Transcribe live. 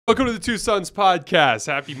Welcome to the Two Sons Podcast.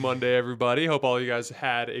 Happy Monday, everybody. Hope all you guys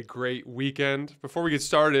had a great weekend. Before we get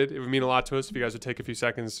started, it would mean a lot to us if you guys would take a few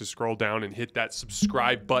seconds to scroll down and hit that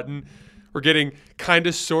subscribe button. We're getting kind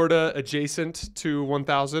of, sort of adjacent to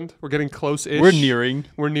 1,000. We're getting close-ish. We're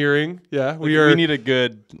nearing. Yeah, we need a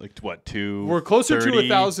good, We're closer 30. to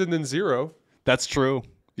 1,000 than 0. That's true.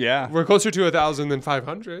 Yeah. We're closer to 1,000 than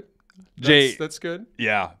 500. That's good.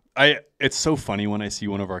 Yeah. It's so funny when I see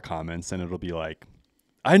one of our comments and it'll be like,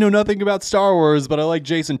 I know nothing about Star Wars, but I like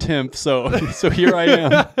Jason Timp, so here I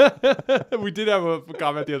am. We did have a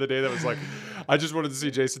comment the other day that was like, I just wanted to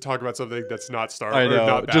see Jason talk about something that's not Star Wars, I know,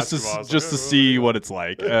 not just basketball. to see what it's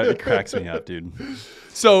like. It cracks me up, dude.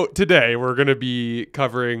 So today we're going to be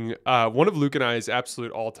covering one of Luke and I's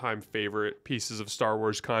absolute all-time favorite pieces of Star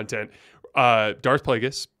Wars content, Darth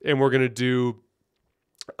Plagueis, and we're going to do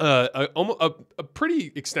a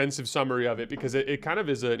pretty extensive summary of it because it kind of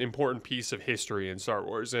is an important piece of history in Star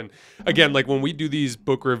Wars. And again, like when we do these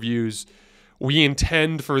book reviews, we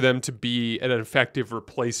intend for them to be an effective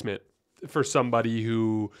replacement for somebody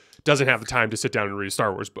who doesn't have the time to sit down and read a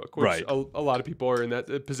Star Wars book, which right. a lot of people are in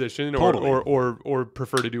that position Totally. or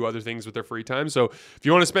prefer to do other things with their free time. So if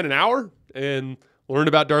you want to spend an hour and learn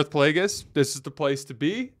about Darth Plagueis, this is the place to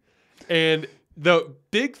be. And the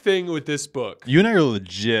big thing with this book, you and I are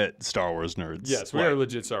legit Star Wars nerds. Yes, we are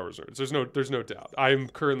legit Star Wars nerds. There's no doubt. I'm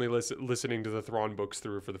currently listening to the Thrawn books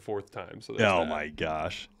through for the 4th time. So my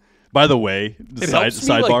gosh! By the way, it helps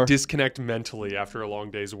me sidebar. like disconnect mentally after a long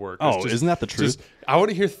day's work. Isn't that the truth? I want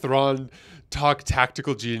to hear Thrawn talk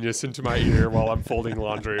tactical genius into my ear while I'm folding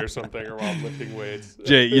laundry or something, or while I'm lifting weights.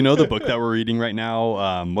 Jay, you know the book that we're reading right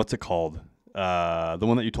now? What's it called? The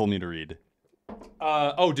one that you told me to read.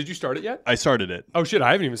 Did you start it yet? I started it. Oh shit,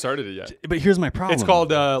 I haven't even started it yet. But here's my problem. It's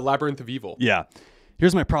called Labyrinth of Evil. Yeah.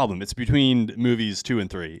 Here's my problem. It's between movies 2 and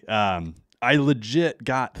 3. I legit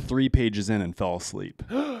got 3 pages in and fell asleep.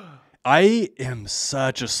 I am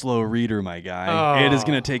such a slow reader, my guy. It is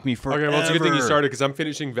going to take me forever. Okay, well, it's a good thing you started because I'm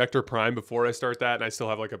finishing Vector Prime before I start that, and I still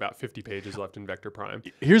have like about 50 pages left in Vector Prime.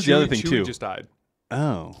 Here's the other thing, Chewie too. Just died.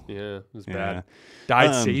 Oh. Yeah, it was bad.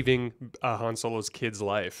 Died saving Han Solo's kid's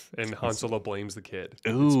life, and Han Solo blames the kid.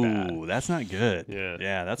 Ooh, that's not good.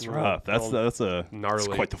 Yeah, that's rough. That's gnarly. That's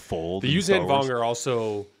quite the fold. The Yuuzhan Vong are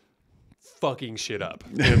also fucking shit up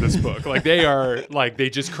in this book. Like they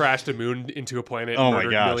just crashed a moon into a planet and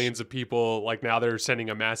murdered millions of people. Like now they're sending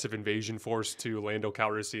a massive invasion force to Lando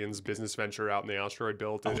Calrissian's business venture out in the asteroid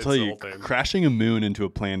belt. I'll tell you, crashing a moon into a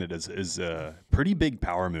planet is a pretty big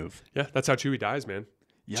power move. Yeah, that's how Chewie dies, man.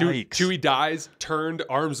 Yikes. Chewie dies, turned,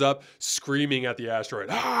 arms up, screaming at the asteroid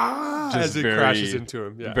as it crashes into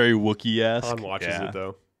him. Yeah. Very Wookiee-esque. Han watches it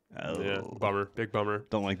though. Oh. Yeah, bummer, big bummer.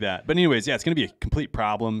 Don't like that. But anyways, yeah, it's going to be a complete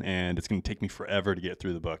problem, and it's going to take me forever to get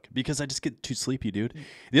through the book because I just get too sleepy, dude.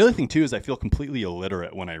 The other thing, too, is I feel completely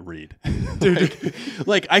illiterate when I read.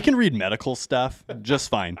 like, I can read medical stuff just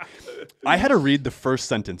fine. I had to read the first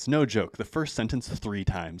sentence, no joke, the first sentence 3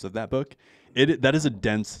 times of that book. That is a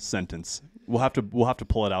dense sentence. We'll have to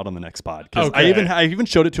pull it out on the next pod. Because I even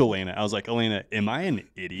showed it to Elena. I was like, Elena, am I an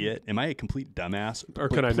idiot? Am I a complete dumbass? Or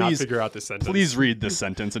can I not figure out this sentence? Please read this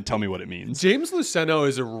sentence and tell me what it means. James Luceno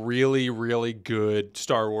is a really, really good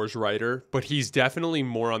Star Wars writer, but he's definitely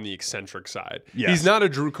more on the eccentric side. Yes. He's not a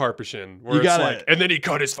Drew Karpyshyn where and then he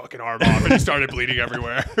cut his fucking arm off and he started bleeding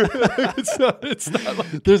everywhere. It's not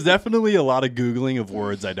like... There's definitely a lot of Googling of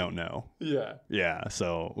words I don't know. Yeah. Yeah,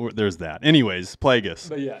 so there's that. Anyways, Plagueis.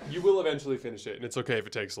 But yeah, you will eventually finish it, and it's okay if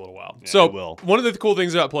it takes a little while. Yeah, so one of the cool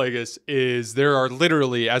things about Plagueis is there are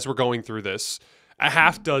literally, as we're going through this, a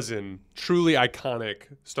half dozen truly iconic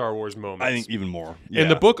Star Wars moments. I think even more. Yeah.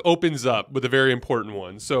 And the book opens up with a very important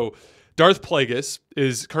one. So Darth Plagueis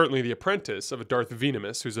is currently the apprentice of a Darth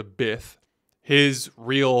Venemus, who's a Bith. His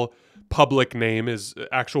real public name, his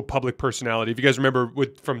actual public personality. If you guys remember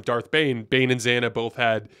from Darth Bane and Xana both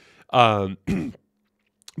had...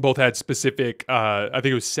 both had specific, I think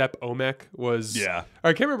it was Sep Omek was... Yeah.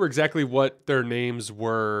 I can't remember exactly what their names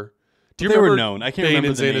were. Do you remember? They were known. I can't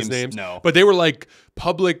remember the names. No. But they were like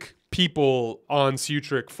public people on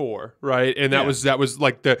Sutric 4, right? And that was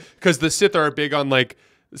like because the Sith are big on like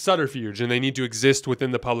subterfuge and they need to exist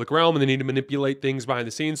within the public realm and they need to manipulate things behind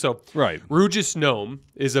the scenes. So Rugis Gnome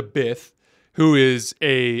is a Bith who is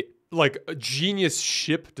a genius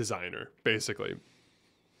ship designer, basically.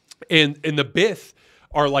 And the Bith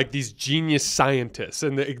are like these genius scientists.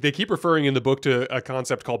 And they keep referring in the book to a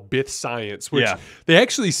concept called Bith science, which they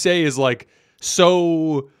actually say is like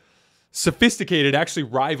so sophisticated actually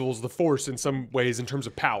rivals the Force in some ways in terms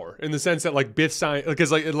of power, in the sense that like Bith science,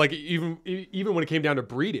 because like even when it came down to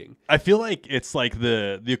breeding, I feel like it's like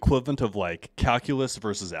the equivalent of like calculus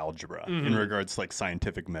versus algebra in regards to like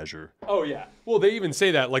scientific measure. Oh yeah. Well, they even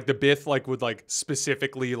say that like the Bith like would like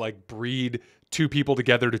specifically like breed two people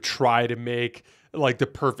together to try to make like the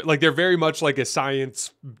perfect, like they're very much like a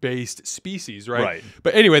science-based species, right? Right.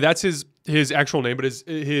 But anyway, that's his actual name, but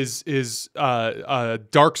his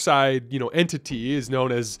dark side, entity is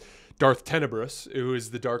known as Darth Tenebrous, who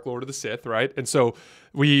is the Dark Lord of the Sith, right? And so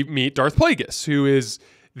we meet Darth Plagueis, who is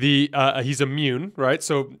he's immune, right?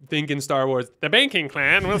 So think in Star Wars, the banking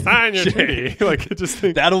clan will sign your treaty. Like just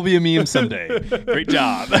think That'll be a meme someday. Great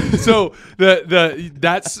job. so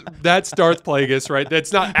that's Darth Plagueis, right?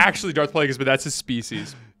 That's not actually Darth Plagueis, but that's his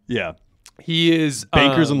species. Yeah. He is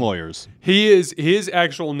Bankers and lawyers. His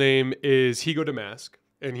actual name is Higo Damask,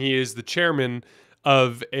 and he is the chairman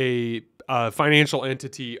of a financial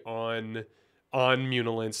entity on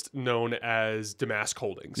Munilinst known as Damask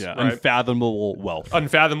Holdings. Yeah, right? unfathomable wealth.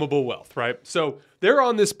 Unfathomable wealth, right? So they're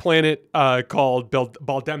on this planet called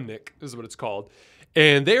Baldemnik, is what it's called.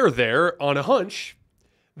 And they are there on a hunch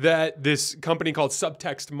that this company called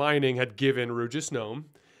Subtext Mining had given Rugis Gnome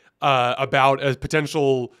about a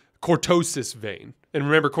potential cortosis vein. And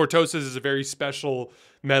remember, cortosis is a very special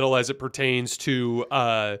metal as it pertains to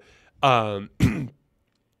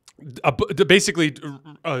basically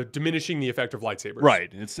diminishing the effect of lightsabers.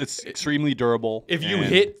 Right. It's extremely durable. If you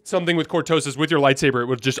hit something with cortosis with your lightsaber, it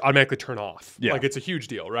would just automatically turn off. Yeah. Like it's a huge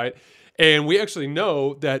deal, right? And we actually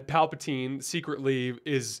know that Palpatine secretly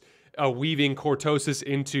is weaving cortosis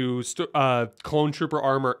into clone trooper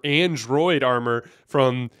armor and droid armor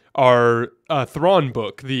from our Thrawn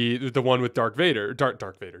book, the one with Darth Vader.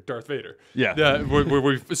 Yeah.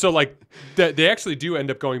 So like they actually do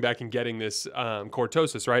end up going back and getting this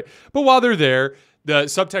cortosis, right? But while they're there, the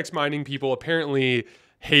subtext mining people apparently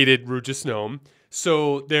hated Rugis Gnome.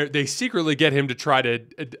 So they secretly get him to try to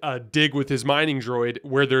dig with his mining droid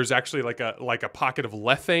where there's actually like a pocket of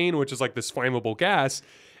lethane, which is like this flammable gas,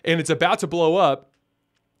 and it's about to blow up.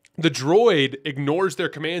 The droid ignores their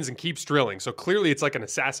commands and keeps drilling. So clearly it's like an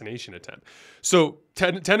assassination attempt. So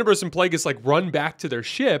Tenebrous and Plagueis like run back to their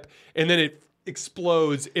ship, and then it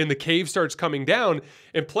explodes and the cave starts coming down,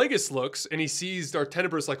 and Plagueis looks and he sees Darth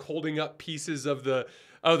Tenebrous like holding up pieces of the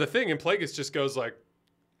thing, and Plagueis just goes like,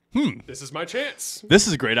 this is my chance. This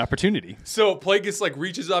is a great opportunity. So Plagueis like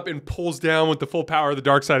reaches up and pulls down with the full power of the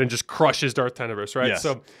dark side and just crushes Darth Tenebrous, right? Yes.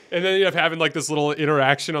 So, and then you have having like this little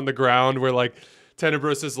interaction on the ground where like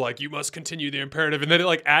Tenebrous is like, you must continue the imperative. And then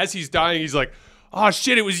like as he's dying, he's like, oh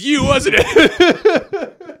shit, it was you, wasn't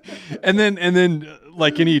it? and then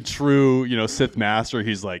like any true, Sith master,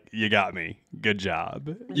 he's like, you got me. Good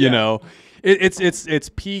job. You know. It's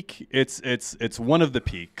peak. It's one of the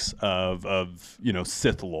peaks of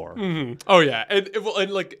Sith lore. Mm-hmm. Oh yeah,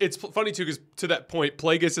 and like it's funny too because to that point,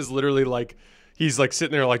 Plagueis is literally like he's like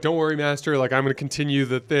sitting there like, don't worry, master, like I'm gonna continue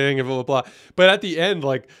the thing and blah blah blah. But at the end,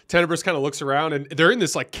 like Tenebrous kind of looks around and they're in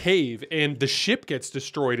this like cave and the ship gets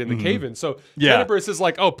destroyed in the cave in. So Tenebrous is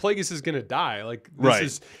like, oh, Plagueis is gonna die. Like this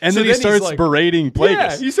is, and so then he starts like, berating Plagueis.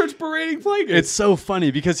 Yeah, he starts berating Plagueis. It's so funny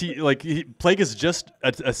because Plagueis just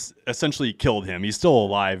essentially killed him. He's still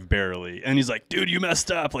alive barely, and he's like, dude, you messed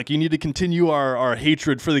up. Like you need to continue our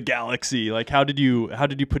hatred for the galaxy. Like how did you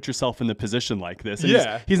put yourself in the position like this?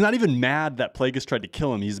 And he's not even mad that Plagueis tried to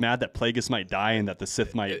kill him. He's mad that Plagueis might die and that the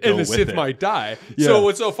Sith might go with it. And the Sith might die. Yeah. So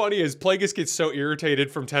what's so funny is Plagueis gets so irritated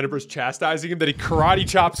from Tenebrous chastising him that he karate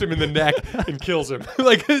chops him in the neck and kills him.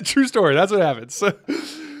 Like true story. That's what happens. So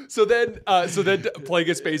then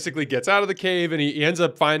Plagueis basically gets out of the cave and he ends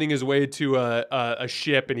up finding his way to a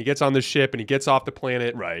ship, and he gets on the ship and he gets off the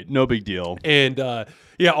planet. Right. No big deal. And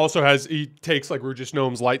he takes like Rugis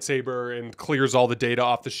Gnome's lightsaber and clears all the data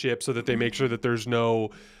off the ship so that they make sure that there's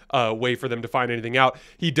no way for them to find anything out.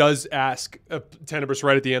 He does ask Tenebrous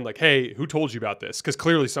right at the end, like, hey, who told you about this? Because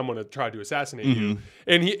clearly someone had tried to assassinate you.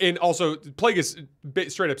 And also Plagueis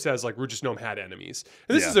straight up says like Rugis Gnome had enemies.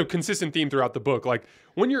 And this is a consistent theme throughout the book. Like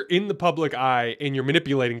when you're in the public eye and you're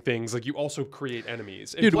manipulating things, like you also create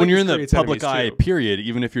enemies. And dude, when you're in the public eye, too. period,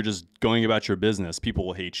 even if you're just going about your business, people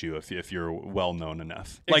will hate you if you're well known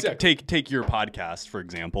enough. Exactly. Like take your podcast, for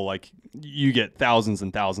example. Like you get thousands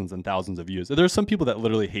and thousands and thousands of views. There's some people that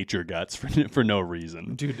literally hate your guts for no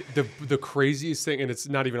reason. Dude, the craziest thing, and it's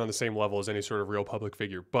not even on the same level as any sort of real public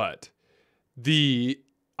figure, but the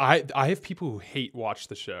I have people who hate watch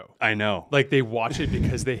the show. I know. Like they watch it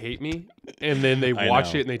because they hate me, and then they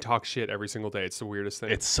watch know. it and they talk shit every single day. It's the weirdest thing.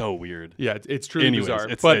 It's so weird. Yeah, it's truly bizarre.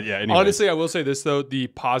 It's, but anyways. honestly, I will say this though: the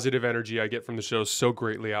positive energy I get from the show so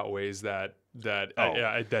greatly outweighs that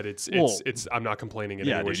it's I'm not complaining in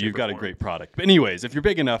any way, dude, shape, you've or got a form. great product. But anyways, if you're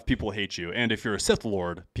big enough, people hate you, and if you're a Sith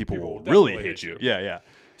Lord, people will really hate you. Yeah.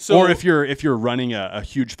 So, or if you're running a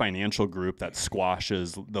huge financial group that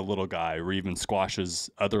squashes the little guy, or even squashes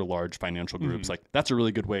other large financial groups, like that's a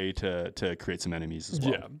really good way to create some enemies as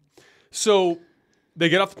well. Yeah. So they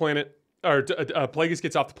get off the planet, or Plagueis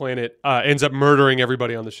gets off the planet, ends up murdering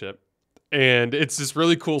everybody on the ship, and it's this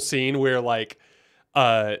really cool scene where like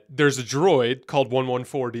there's a droid called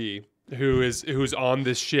 114D who's on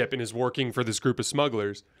this ship and is working for this group of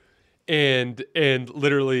smugglers. And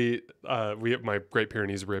literally, we have my Great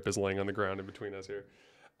Pyrenees rip is laying on the ground in between us here.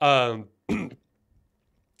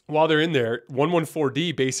 While they're in there,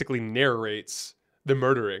 114D basically narrates the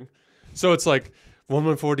murdering. So it's like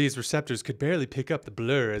 114D's receptors could barely pick up the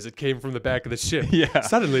blur as it came from the back of the ship. Yeah.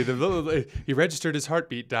 Suddenly, he registered his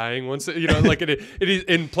heartbeat dying once. Like it is.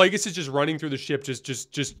 And Plagueis is just running through the ship,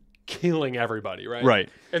 just killing everybody, right? Right.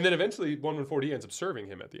 And then eventually 114D ends up serving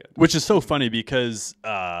him at the end. Which is so funny because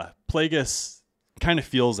Plagueis kind of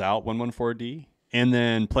feels out 114D, and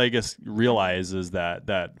then Plagueis realizes that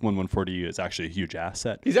 114D is actually a huge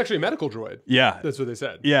asset. He's actually a medical droid. Yeah. That's what they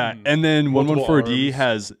said. Yeah. And then Multiple 114D arms.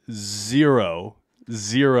 has zero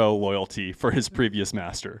loyalty for his previous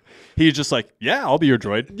master. He's just like, yeah, I'll be your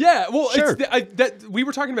droid. Yeah, well, Sure. we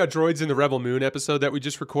were talking about droids in the Rebel Moon episode that we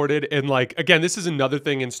just recorded, and like again, this is another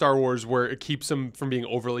thing in Star Wars where it keeps them from being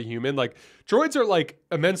overly human. Like droids are like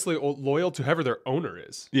immensely loyal to whoever their owner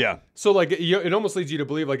is. Yeah. So like it almost leads you to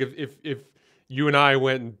believe like if you and I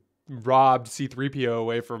went and robbed C-3PO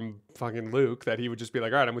away from fucking Luke, that he would just be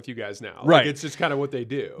like, all right, I'm with you guys now. Right. Like, it's just kind of what they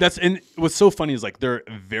do. And what's so funny is like they're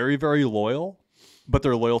very, very loyal, but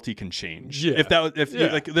their loyalty can change. Yeah.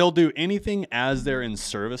 Like they'll do anything as they're in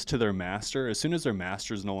service to their master. As soon as their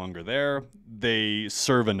master is no longer there, they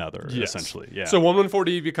serve another. Yes. Essentially. Yeah. So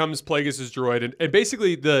 114D becomes Plagueis' droid, and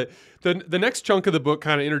basically the next chunk of the book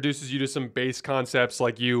kind of introduces you to some base concepts,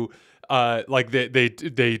 like they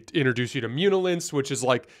introduce you to Munilinst, which is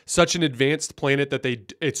like such an advanced planet that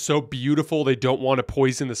it's so beautiful they don't want to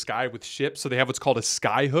poison the sky with ships, so they have what's called a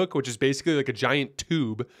sky hook, which is basically like a giant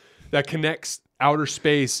tube that connects outer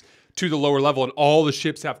space to the lower level, and all the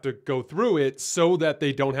ships have to go through it so that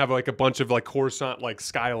they don't have like a bunch of like Coruscant like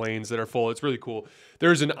sky lanes that are full. It's really cool.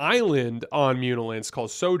 There's an island on Munilinst called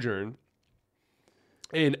Sojourn,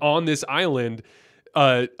 and on this island,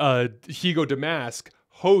 Higo Damask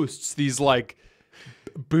hosts these like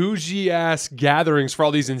bougie ass gatherings for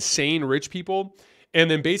all these insane rich people. And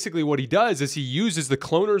then basically what he does is he uses the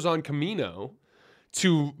cloners on Camino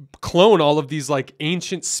to clone all of these like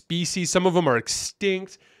ancient species. Some of them are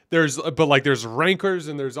extinct. There's rancors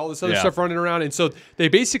and there's all this other stuff running around. And so they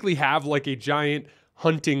basically have like a giant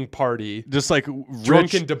hunting party, just like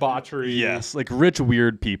drunken debauchery. Yes, like rich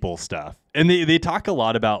weird people stuff. And they talk a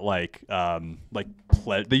lot about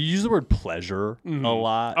they use the word pleasure a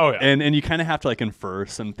lot. Oh yeah. And you kind of have to like infer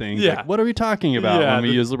some things. Yeah. Like, what are we talking about when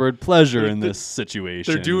we use the word pleasure in this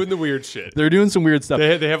situation? They're doing the weird shit. They're doing some weird stuff.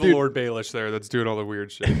 They have a Lord Baelish there that's doing all the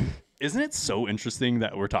weird shit. Isn't it so interesting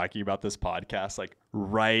that we're talking about this podcast like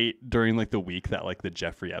right during like the week that like the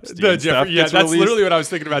Jeffrey Epstein stuff gets that's released? literally what I was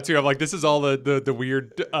thinking about too. I'm like, this is all the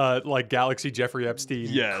weird like Galaxy Jeffrey Epstein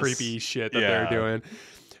creepy shit that they're doing.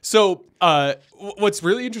 So what's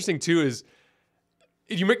really interesting too is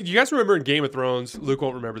you guys remember in Game of Thrones? Luke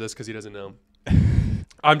won't remember this because he doesn't know.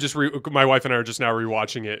 I'm just my wife and I are just now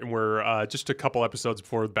rewatching it, and we're just a couple episodes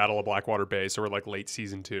before the Battle of Blackwater Bay, so we're like late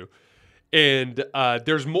season 2. And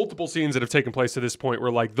there's multiple scenes that have taken place to this point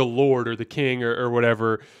where like the Lord or the King or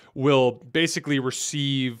whatever will basically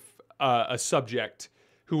receive a subject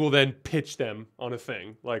who will then pitch them on a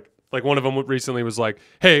thing. Like one of them recently was like,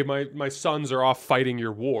 hey, my sons are off fighting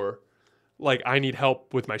your war. Like, I need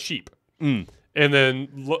help with my sheep. And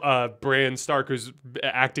then Bran Stark, who's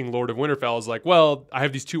acting Lord of Winterfell, is like, well, I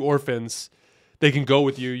have these 2 orphans. They can go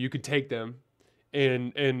with you. You can take them.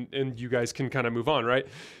 And you guys can kind of move on, right?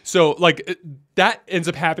 So like that ends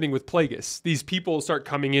up happening with Plagueis. These people start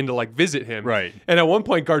coming in to like visit him, right? And at one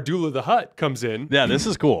point, Gardula the Hutt comes in. Yeah, this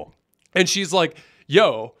is cool. And she's like,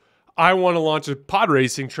 "Yo, I want to launch a pod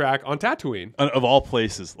racing track on Tatooine, of all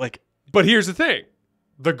places." Like, but here's the thing: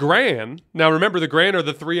 the Gran. Now, remember, the Gran are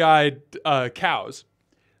the 3-eyed cows,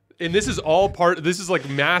 and this is all part. This is like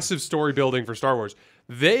massive story building for Star Wars.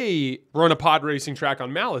 They run a pod racing track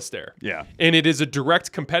on Malastare. Yeah. And it is a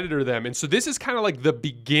direct competitor to them. And so this is kind of like the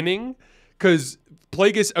beginning because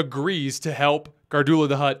Plagueis agrees to help Gardula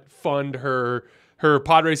the Hutt fund her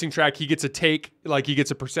pod racing track. He gets he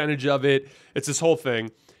gets a percentage of it. It's this whole thing.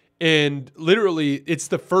 And literally, it's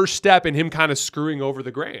the first step in him kind of screwing over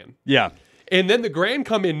the Gran. Yeah. And then the Gran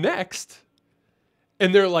come in next.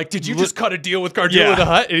 And they're like, did you just cut a deal with Gardula the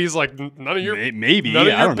Hutt? And he's like, none of your maybe. None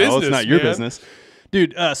of I your don't business, know. It's not your man. business.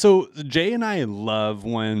 Dude, so Jay and I love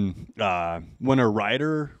when a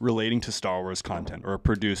writer relating to Star Wars content or a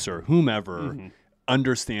producer, whomever,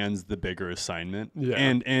 understands the bigger assignment. Yeah.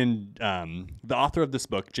 And the author of this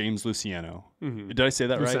book, James Luciano, did I say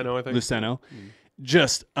that right? Luceno, I think. Luceno,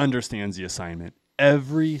 just understands the assignment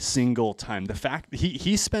every single time. The fact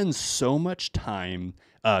he spends so much time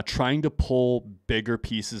trying to pull bigger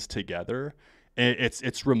pieces together.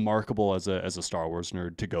 It's remarkable as a Star Wars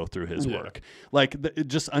nerd to go through his work. Like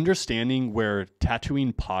just understanding where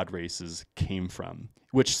Tatooine pod races came from,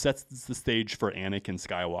 which sets the stage for Anakin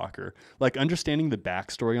Skywalker. Like understanding the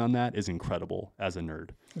backstory on that is incredible as a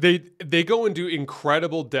nerd. They go into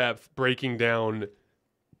incredible depth breaking down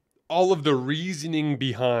all of the reasoning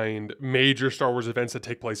behind major Star Wars events that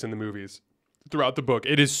take place in the movies throughout the book.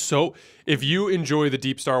 It is so, if you enjoy the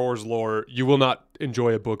deep Star Wars lore, you will not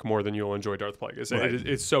enjoy a book more than you'll enjoy Darth Plagueis. Right.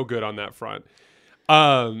 It's so good on that front.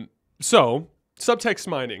 So subtext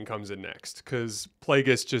mining comes in next because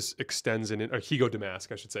Plagueis just extends or Higo Damask,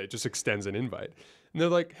 I should say, just extends an invite. And they're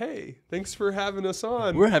like, hey, thanks for having us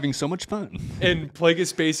on. We're having so much fun. And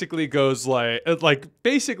Plagueis basically goes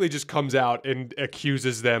basically just comes out and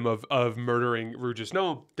accuses them of murdering Rugus.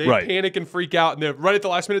 No, they panic and freak out. And then right at the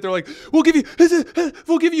last minute, they're like, we'll give you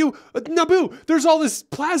Naboo. There's all this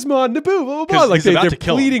plasma on Naboo. Blah, blah, blah. Like they're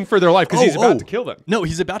pleading for their life because he's about to kill them. No,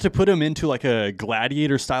 he's about to put them into like a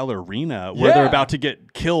gladiator style arena where they're about to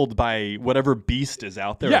get killed by whatever beast is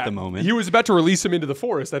out there at the moment. He was about to release him into the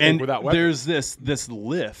forest, I think, without weapons. There's this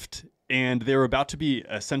lift, and they're about to be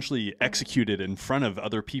essentially executed in front of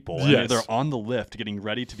other people. Yes. And they're on the lift, getting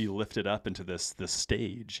ready to be lifted up into this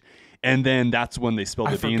stage. And then that's when they spill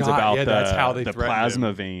the beans about the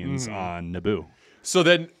plasma veins on Naboo. So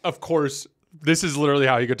then, of course, this is literally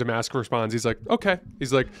how Higo Damask responds. He's like, okay.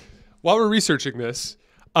 He's like, while we're researching this,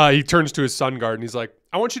 he turns to his sun guard and he's like,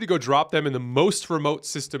 I want you to go drop them in the most remote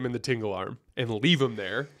system in the Tingle Arm and leave them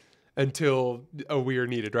there until we are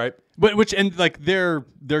needed, right? But they're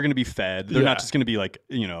going to be fed. They're not just going to be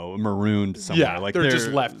marooned somewhere. Yeah, like they're just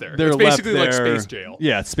left there. They're it's basically left there. like space jail.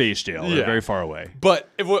 Yeah, it's space jail. They're very far away. But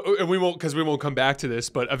we won't come back to this.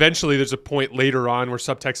 But eventually, there's a point later on where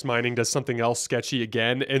subtext mining does something else sketchy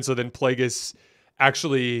again, and so then Plagueis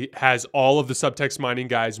actually has all of the subtext mining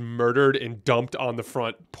guys murdered and dumped on the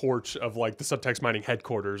front porch of like the subtext mining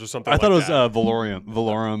headquarters or something. I thought it was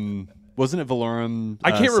Valorum. Wasn't it Valorum?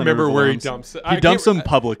 I can't remember where he dumps. He dumps them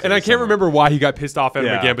publicly, and I can't remember why he got pissed off at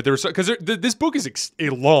him again. But there was because this book is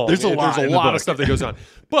long. There's a lot of stuff that goes on.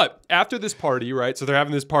 But after this party, right? So they're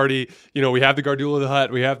having this party. You know, we have the Gardula the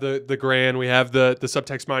Hutt, we have the Gran, we have the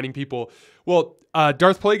subtext mining people. Well,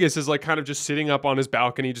 Darth Plagueis is like kind of just sitting up on his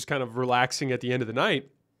balcony, just kind of relaxing at the end of the night,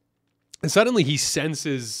 and suddenly he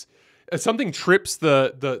senses. Something trips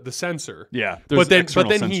the sensor. Yeah, but then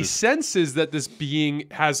he senses that this being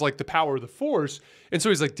has like the power of the Force, and so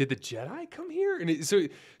he's like, "Did the Jedi come here?" And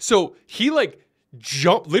so he like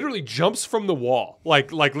literally jumps from the wall,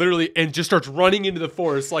 like literally, and just starts running into the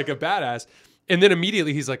Force like a badass. And then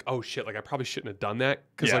immediately he's like, "Oh shit! Like I probably shouldn't have done that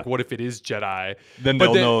because like what if it is Jedi?" Then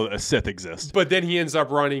they'll know a Sith exists. But then he ends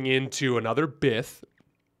up running into another Bith.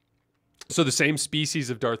 So the same species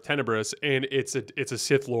of Darth Tenebrous, and it's a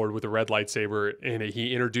Sith Lord with a red lightsaber, and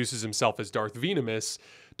he introduces himself as Darth Venemus,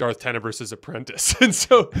 Darth Tenebrous's apprentice. And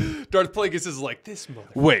so Darth Plagueis is like, this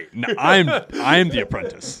motherfucker. Wait, no, I'm the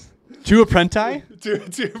apprentice. Two apprenti?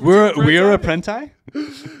 We're apprenti?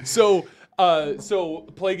 So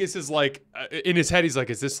Plagueis is like, in his head, he's like,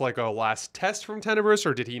 is this like a last test from Tenebrous,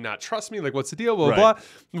 or did he not trust me? Like, what's the deal? Blah, blah, blah.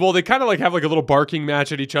 Well, they kind of like have like a little barking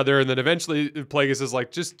match at each other, and then eventually Plagueis is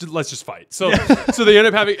like, let's just fight. So they end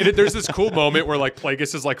up having, there's this cool moment where like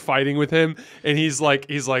Plagueis is like fighting with him, and he's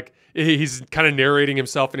kind of narrating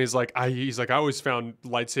himself, and he's like, I always found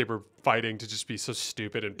lightsaber fighting to just be so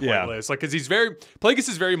stupid and pointless. Like, because Plagueis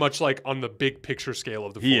is very much like on the big picture scale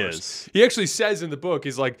of the Force. He actually says in the book,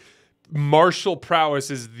 he's like, martial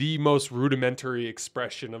prowess is the most rudimentary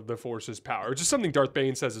expression of the Force's power, which is something Darth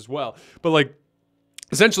Bane says as well. But like,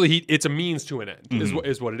 essentially, it's a means to an end,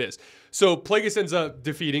 is what it is. So Plagueis ends up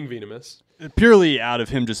defeating Venemus. purely out of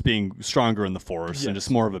him just being stronger in the Force and just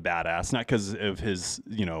more of a badass, not because of his,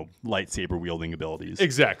 lightsaber wielding abilities.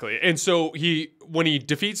 Exactly. And so when he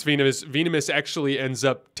defeats Venomius actually ends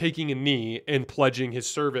up taking a knee and pledging his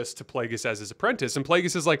service to Plagueis as his apprentice. And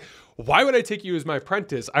Plagueis is like, why would I take you as my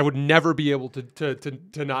apprentice? I would never be able to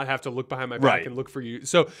not have to look behind my back and look for you.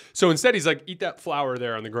 So instead he's like, eat that flower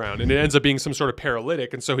there on the ground. And it ends up being some sort of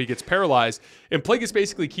paralytic. And so he gets paralyzed. And Plagueis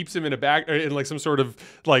basically keeps him in like some sort of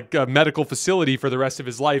like medical facility for the rest of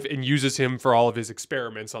his life and uses him for all of his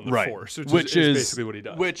experiments on the Force, which is basically what he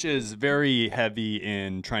does. Which is very heavy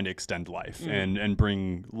in trying to extend life and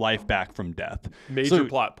bring life back from death. Major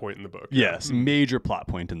plot point in the book. Yes, major plot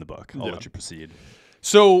point in the book. I'll let you proceed.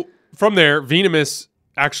 So from there, Venomius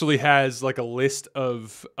actually has like a list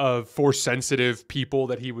of Force sensitive people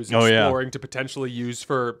that he was exploring to potentially use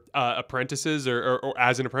for apprentices or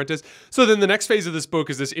as an apprentice. So then the next phase of this book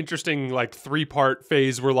is this interesting like 3-part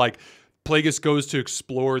phase where like Plagueis goes to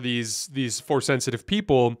explore these Force sensitive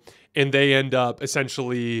people, and they end up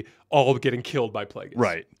essentially all getting killed by Plagueis.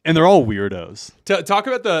 Right, and they're all weirdos. Talk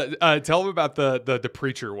about tell them about the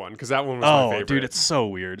preacher one, because that one was my favorite. Dude, it's so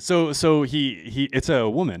weird. So he it's a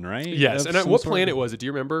woman, right? Yes, and what planet was it? Do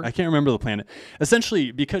you remember? I can't remember the planet.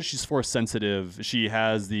 Essentially, because she's Force sensitive, she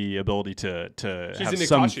has the ability to have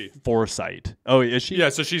some foresight. Oh, is she? Yeah,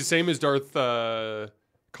 so she's same as Darth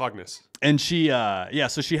Plagueis. And she,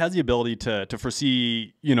 so she has the ability to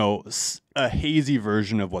foresee, a hazy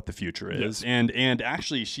version of what the future is, and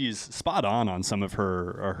actually she's spot on some of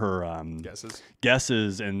her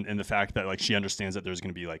guesses, and the fact that like she understands that there's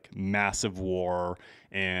going to be like massive war,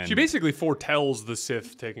 and she basically foretells the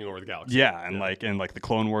Sith taking over the galaxy. Yeah, and like the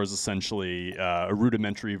Clone Wars essentially a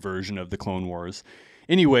rudimentary version of the Clone Wars.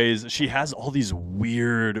 Anyways, she has all these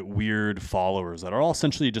weird followers that are all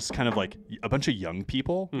essentially just kind of like a bunch of young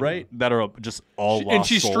people, right? That are just all lost and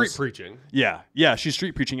she's souls. Street preaching. Yeah, she's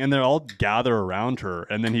street preaching, and they all gather around her,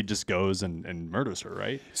 and then he just goes and murders her,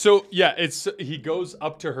 right? So yeah, he goes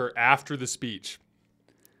up to her after the speech,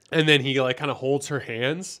 and then he like kind of holds her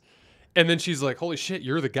hands, and then she's like, "Holy shit,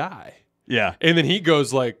 you're the guy!" Yeah, and then he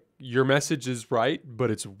goes like, your message is right,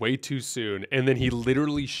 but it's way too soon. And then he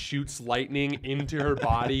literally shoots lightning into her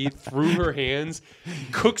body through her hands,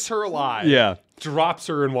 cooks her alive, drops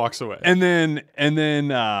her, and walks away. And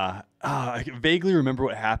then I vaguely remember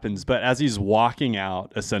what happens, but as he's walking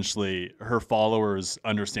out, essentially her followers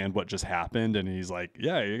understand what just happened, and he's like,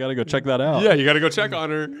 "Yeah, you got to go check that out." Yeah, you got to go check on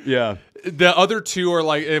her. Yeah. The other two are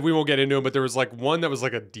like, we won't get into it, but there was like one that was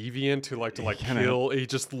like a deviant who liked to kill. He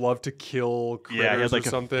just loved to kill critters, he had like or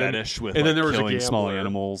something. A fetish with and then there was killing a small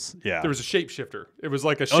animals. Yeah. There was a shapeshifter. It was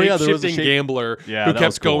like a shape-shifting gambler who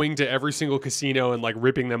kept going to every single casino and like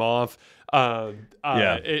ripping them off. And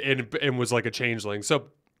was like a changeling. So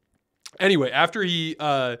anyway, after he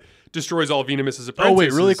destroys all of Venomius's apprentices. Oh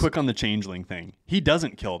wait, really quick on the changeling thing. He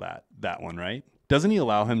doesn't kill that one, right? Doesn't he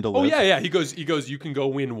allow him to live? Oh yeah. He goes, you can go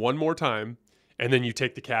win one more time, and then you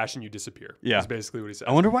take the cash and you disappear. Yeah. That's basically what he says.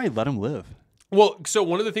 I wonder why he let him live. Well, so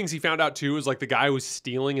one of the things he found out too is like the guy was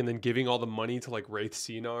stealing and then giving all the money to like Wraith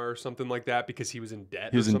Senar or something like that because he was in debt.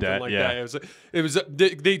 He was in debt, like yeah. That. It was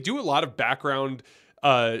they do a lot of background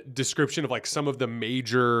description of like some of the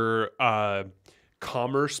major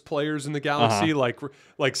commerce players in the galaxy,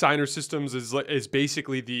 like Signer Systems is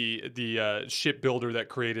basically the shipbuilder that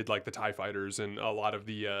created like the TIE fighters and a lot of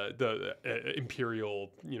the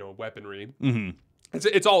Imperial weaponry. Mm-hmm.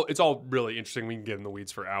 It's all really interesting. We can get in the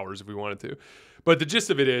weeds for hours if we wanted to, but the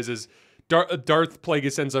gist of it is Darth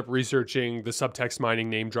Plagueis ends up researching the subtext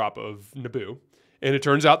mining name drop of Naboo, and it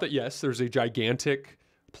turns out that yes, there's a gigantic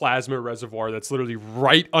plasma reservoir that's literally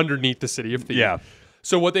right underneath the city of Theed. Yeah.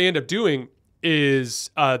 So what they end up doing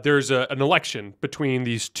is there's an election between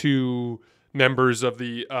these two members of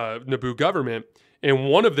the Naboo government, and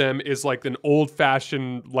one of them is like an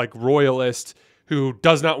old-fashioned like royalist who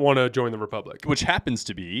does not want to join the Republic. Which happens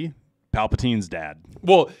to be Palpatine's dad.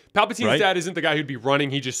 Well, Palpatine's dad isn't the guy who'd be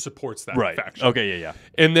running. He just supports that faction. Okay, yeah.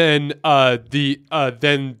 And then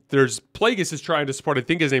then there's Plagueis is trying to support. I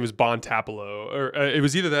think his name is Bon Tapalo, or it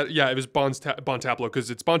was either that. Yeah, it was Bon Tapalo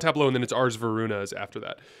because it's Bon Tapalo and then it's Ars Varuna is after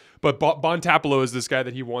that. But Bon Tapalo is this guy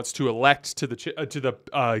that he wants to elect to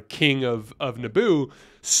the king of Naboo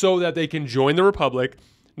so that they can join the Republic,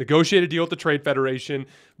 negotiate a deal with the Trade Federation,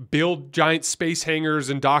 build giant space hangars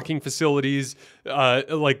and docking facilities,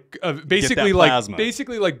 basically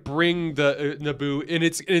bring the Naboo, and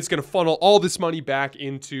it's going to funnel all this money back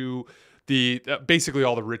into the basically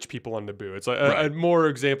all the rich people on Naboo. It's like more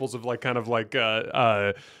examples of like kind of like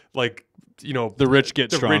the rich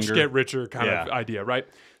get stronger, rich get richer kind of idea, right?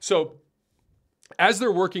 So as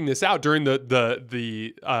they're working this out during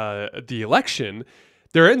the election,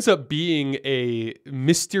 there ends up being a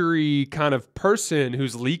mystery kind of person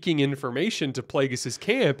who's leaking information to Plagueis'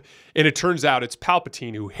 camp, and it turns out it's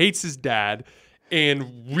Palpatine, who hates his dad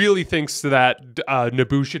and really thinks that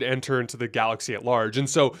Naboo should enter into the galaxy at large. And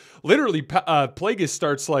so literally Plagueis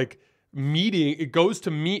starts like goes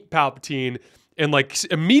to meet Palpatine and like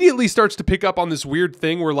immediately starts to pick up on this weird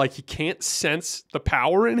thing where like he can't sense the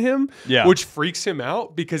power in him, which freaks him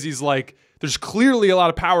out because he's like, there's clearly a lot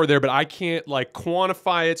of power there, but I can't like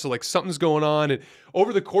quantify it. So like something's going on. And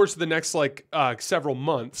over the course of the next like several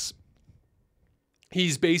months,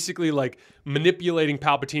 he's basically like manipulating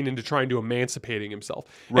Palpatine into trying to emancipating himself.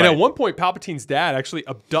 Right. And at one point, Palpatine's dad actually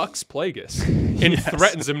abducts Plagueis and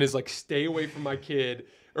threatens him and is like, stay away from my kid.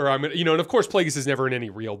 Or I'm gonna, and of course Plagueis is never in any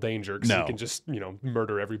real danger because he can just,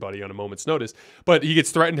 murder everybody on a moment's notice. But he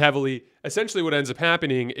gets threatened heavily. Essentially, what ends up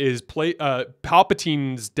happening is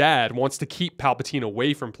Palpatine's dad wants to keep Palpatine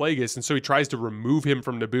away from Plagueis, and so he tries to remove him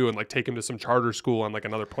from Naboo and like take him to some charter school on like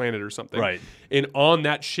another planet or something. Right. And on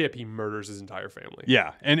that ship, he murders his entire family.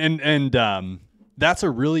 Yeah, and that's a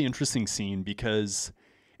really interesting scene because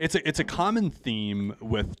it's a common theme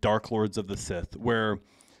with Dark Lords of the Sith where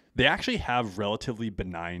they actually have relatively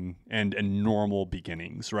benign and normal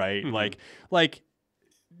beginnings, right? Mm-hmm. Like,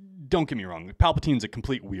 don't get me wrong, Palpatine's a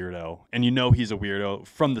complete weirdo, and he's a weirdo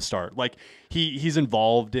from the start. Like he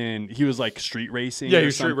was like street racing. Yeah, he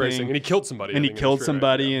was street racing, and he killed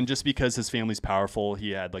somebody. And just because his family's powerful,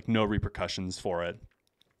 he had like no repercussions for it.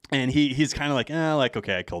 And he's kind of like,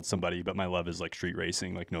 okay, I killed somebody, but my love is like street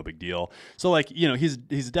racing, like no big deal. So like, he's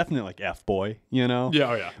definitely like F-boy, Yeah, oh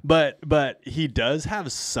yeah. But he does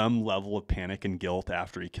have some level of panic and guilt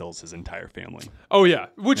after he kills his entire family. Oh yeah,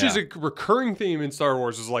 which is a recurring theme in Star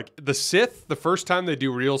Wars. Is like the Sith, the first time they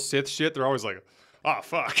do real Sith shit, they're always like, oh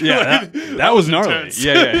fuck. Yeah, that was gnarly. Intense.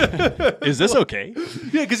 Yeah. Is this okay?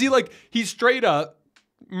 Yeah, because he straight up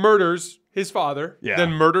murders his father, then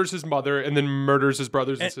murders his mother, and then murders his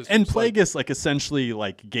brothers and sisters. And Plagueis like essentially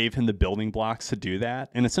like gave him the building blocks to do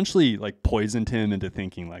that, and essentially like poisoned him into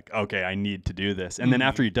thinking like, okay, I need to do this. And then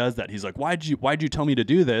after he does that, he's like, why'd you tell me to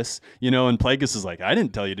do this? And Plagueis is like, I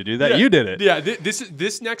didn't tell you to do that. You did it. Yeah.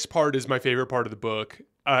 This next part is my favorite part of the book,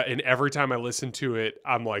 and every time I listen to it,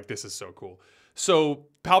 I'm like, this is so cool. So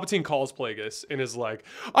Palpatine calls Plagueis and is like,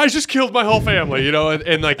 I just killed my whole family, and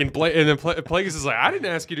then Plagueis is like, I didn't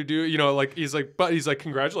ask you to do, he's like,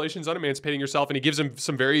 congratulations on emancipating yourself. And he gives him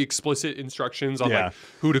some very explicit instructions on like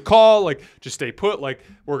who to call, like just stay put, like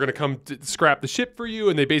we're going to come scrap the ship for you.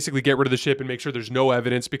 And they basically get rid of the ship and make sure there's no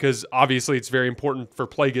evidence because obviously it's very important for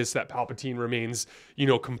Plagueis that Palpatine remains,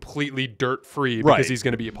 completely dirt free because he's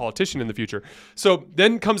going to be a politician in the future. So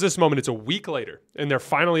then comes this moment, it's a week later and they're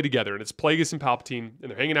finally together and it's Plagueis and Palpatine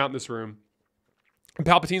and they're hanging out in this room. And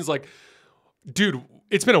Palpatine's like, dude,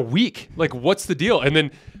 it's been a week. Like, what's the deal? And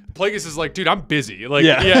then Plagueis is like, dude, I'm busy. Like,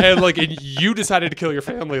 and you decided to kill your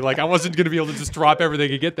family. Like, I wasn't going to be able to just drop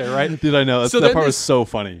everything and get there, right? Dude, I know. That part was so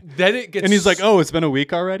funny. Then it gets... And he's like, oh, it's been a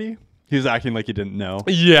week already? He was acting like he didn't know.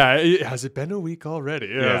 Yeah. Has it been a week already?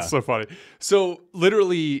 Yeah, it's so funny. So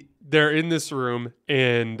literally, they're in this room,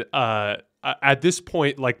 and at this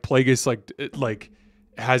point, like, Plagueis, like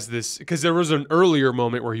has this, because there was an earlier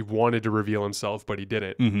moment where he wanted to reveal himself, but he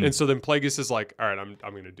didn't. Mm-hmm. And so then Plagueis is like, all right, I'm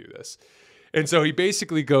going to do this. And so he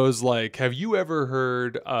basically goes like, have you ever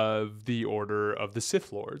heard of the Order of the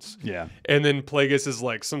Sith Lords? Yeah. And then Plagueis is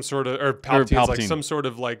like some sort of, or Palpatine's like some sort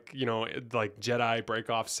of like, like Jedi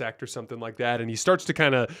break-off sect or something like that. And he starts to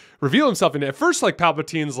kind of reveal himself. And at first, like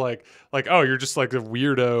Palpatine's like, oh, you're just like a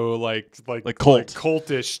weirdo, like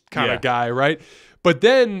cultish kind of guy, right? But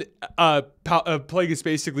then Plagueis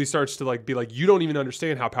basically starts to like be like, you don't even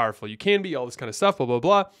understand how powerful you can be, all this kind of stuff, blah, blah,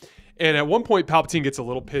 blah. And at one point, Palpatine gets a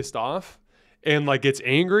little pissed off and like gets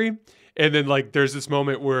angry. And then like there's this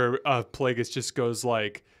moment where Plagueis just goes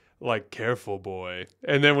like careful boy.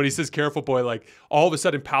 And then when he says careful boy, like all of a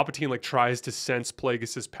sudden Palpatine like tries to sense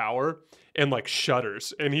Plagueis's power and like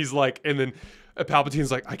shudders. And he's like, and then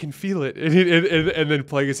Palpatine's like, I can feel it. And then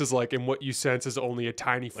Plagueis is like, and what you sense is only a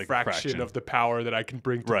tiny fraction of the power that I can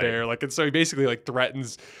bring to bear. Like, and so he basically like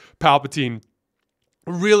threatens Palpatine.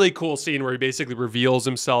 Really cool scene where he basically reveals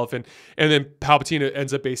himself, and then Palpatine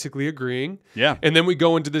ends up basically agreeing. Yeah. And then we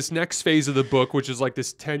go into this next phase of the book, which is like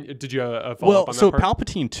this 10. Did you follow up on that part?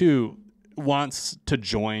 Palpatine too, wants to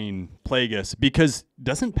join Plagueis because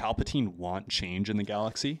doesn't Palpatine want change in the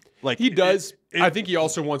galaxy? Like he does. I think he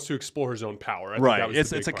also wants to explore his own power. I think that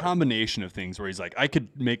was it's a combination of things where he's like, I could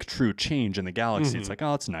make true change in the galaxy. It's like,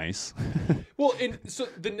 oh, it's nice. Well, and so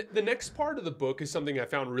the next part of the book is something I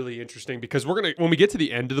found really interesting because when we get to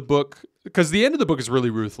the end of the book, because the end of the book is really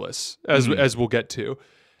ruthless, as we'll get to.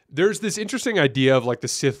 There's this interesting idea of like the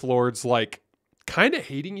Sith Lords like kind of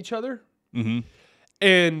hating each other,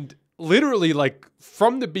 and literally like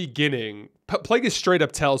from the beginning, Plagueis straight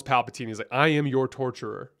up tells Palpatine, he's like, I am your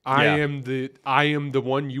torturer. I am the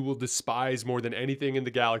one you will despise more than anything in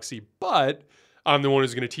the galaxy, but I'm the one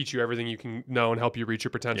who's going to teach you everything you can know and help you reach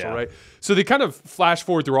your potential, right? So they kind of flash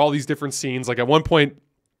forward through all these different scenes. Like at one point,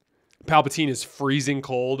 Palpatine is freezing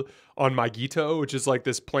cold on Magito, which is like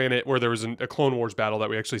this planet where there was a Clone Wars battle that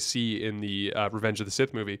we actually see in the Revenge of the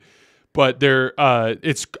Sith movie. But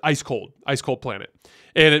it's ice cold planet.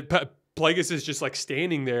 And Plagueis is just like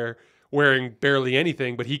standing there wearing barely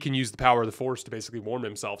anything, but he can use the power of the Force to basically warm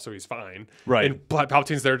himself, so he's fine. Right. And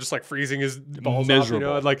Palpatine's there just like freezing his balls off, you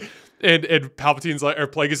know, and like and Palpatine's like, or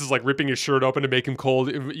Plagueis is like ripping his shirt open to make him cold,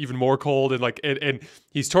 even more cold, and like and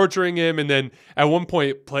he's torturing him, and then at one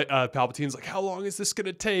point Palpatine's like, how long is this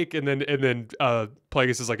gonna take? And then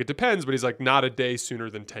Plagueis is like, it depends, but he's like, not a day sooner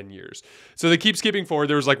than 10 years. So they keep skipping forward.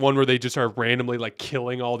 There was like one where they just are randomly like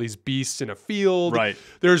killing all these beasts in a field. Right.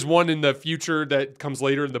 There's one in the future that comes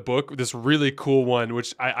later in the book, this really cool one,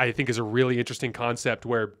 which I think is a really interesting concept,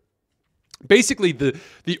 where basically the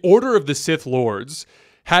Order of the Sith Lords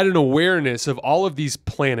had an awareness of all of these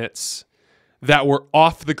planets that were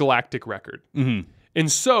off the galactic record. And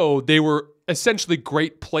so they were essentially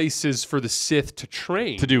great places for the Sith to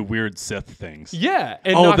train. To do weird Sith things. Yeah.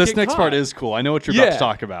 And this next part is cool. I know what you're about to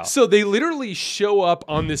talk about. So they literally show up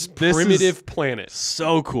on this primitive planet.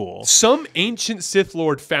 So cool. Some ancient Sith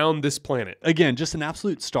Lord found this planet. Again, just an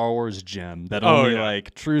absolute Star Wars gem that only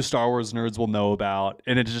like true Star Wars nerds will know about.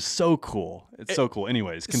 And it's just so cool. It's so cool.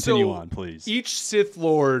 Anyways, continue on, please. Each Sith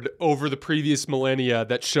Lord over the previous millennia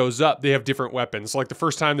that shows up, they have different weapons. So like the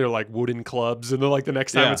first time they're like wooden clubs, and then like the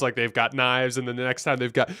next time it's like they've got knives, and then the next time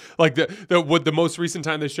they've got like the most recent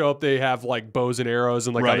time they show up, they have like bows and arrows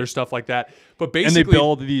and like other stuff like that. But basically, and they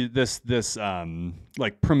build this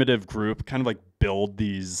like primitive group, kind of like build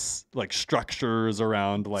these like structures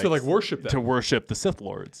around like to like worship them. To worship the Sith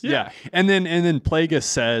Lords. Yeah. And then Plagueis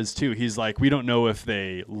says too, he's like, we don't know if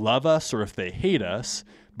they love us or if they hate us,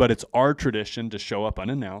 but it's our tradition to show up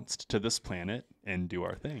unannounced to this planet and do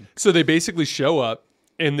our thing. So they basically show up,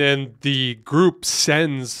 and then the group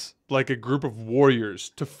sends like a group of warriors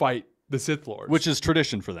to fight the Sith Lords, which is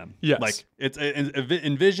tradition for them. Yes. Like it's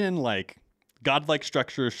envision like godlike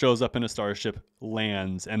structure shows up in a starship,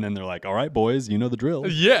 lands, and then they're like, all right, boys, you know the drill.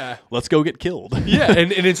 Yeah. Let's go get killed. Yeah,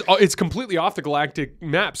 and it's completely off the galactic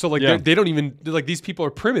map. So like they don't even, like, these people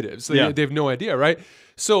are primitives. They have no idea, right?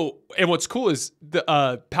 So, and what's cool is the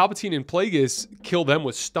Palpatine and Plagueis kill them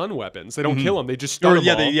with stun weapons. They don't kill them. They just start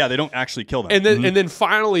them all. They don't actually kill them. And then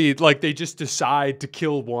finally, like, they just decide to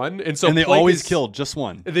kill one. And so they always kill just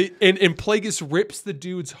one. And Plagueis rips the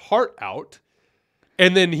dude's heart out.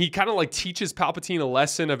 And then he kind of like teaches Palpatine a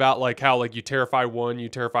lesson about like how like you terrify one, you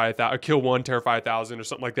terrify 1,000, or kill one, terrify 1,000, or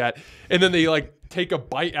something like that. And then they like take a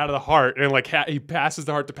bite out of the heart, and like he passes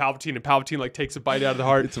the heart to Palpatine, and Palpatine like takes a bite out of the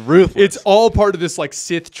heart. It's ruthless. It's all part of this like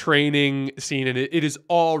Sith training scene, and it is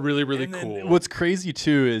all really, really cool. What's crazy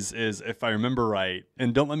too is if I remember right,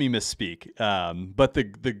 and don't let me misspeak, but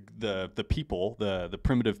the people, the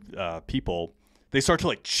primitive people, they start to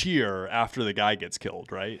like cheer after the guy gets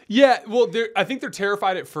killed, right? Yeah, well, I think they're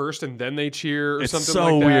terrified at first, and then they cheer or something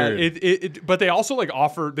so like weird. that. But they also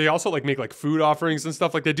like make like food offerings and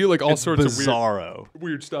stuff. Like they do like all sorts of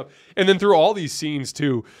weird stuff. And then through all these scenes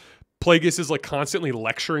too, Plagueis is like constantly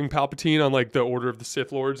lecturing Palpatine on like the Order of the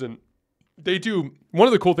Sith Lords, and they do. One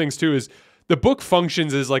of the cool things too is the book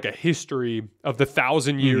functions as like a history of the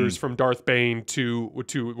 1,000 years from Darth Bane to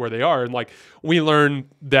where they are, and like we learn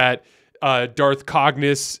that. Darth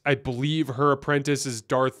Cognis, I believe her apprentice is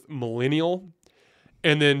Darth Millennial.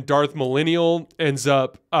 And then Darth Millennial ends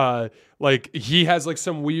up, like, he has, like,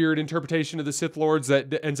 some weird interpretation of the Sith Lords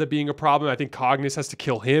that ends up being a problem. I think Cognis has to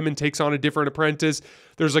kill him and takes on a different apprentice.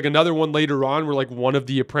 There's, like, another one later on where, like, one of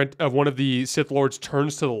the Sith Lords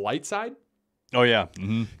turns to the light side. Oh, yeah.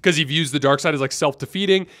 Because he views the dark side as, like,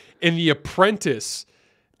 self-defeating. And the apprentice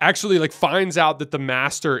actually like finds out that the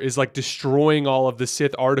master is like destroying all of the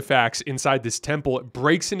Sith artifacts inside this temple. It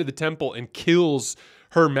breaks into the temple and kills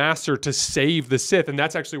her master to save the Sith, and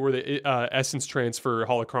that's actually where the essence transfer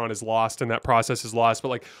holocron is lost, and that process is lost. But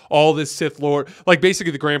like all this Sith lore, like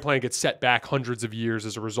basically the grand plan gets set back hundreds of years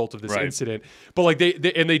as a result of this incident. But like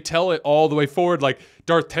they tell it all the way forward. Like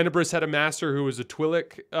Darth Tenebris had a master who was a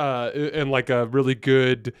Twi'lek, and like a really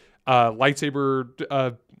good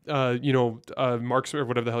lightsaber, marksman or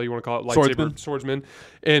whatever the hell you want to call it, lightsaber swordsman,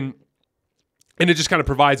 and it just kind of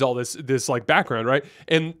provides all this like background, right?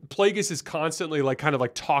 And Plagueis is constantly like kind of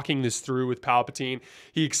like talking this through with Palpatine.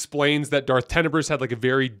 He explains that Darth Tenebris had like a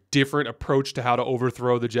very different approach to how to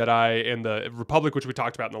overthrow the Jedi and the Republic, which we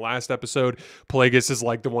talked about in the last episode. Plagueis is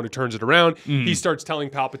like the one who turns it around. He starts telling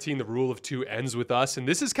Palpatine the rule of two ends with us, and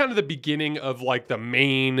this is kind of the beginning of like the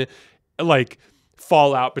main like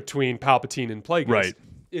fallout between Palpatine and Plagueis. Right.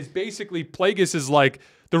 Is basically Plagueis is like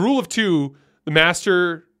the rule of two. The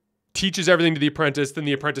master teaches everything to the apprentice, then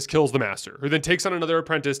the apprentice kills the master, who then takes on another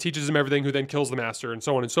apprentice, teaches him everything, who then kills the master, and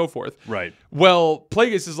so on and so forth. Right. Well,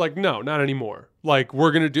 Plagueis is like, no, not anymore. Like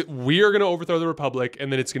we are gonna overthrow the Republic, and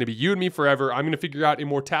then it's gonna be you and me forever. I'm gonna figure out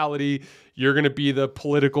immortality. You're gonna be the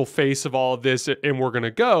political face of all of this, and we're gonna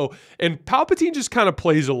go. And Palpatine just kind of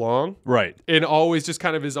plays along, right, and always just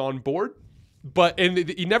kind of is on board. And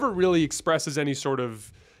he never really expresses any sort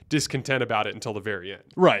of discontent about it until the very end.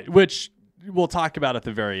 Right, which we'll talk about at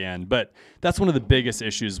the very end, but that's one of the biggest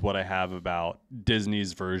issues what I have about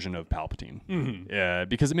Disney's version of Palpatine,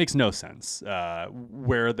 because it makes no sense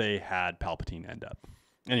where they had Palpatine end up.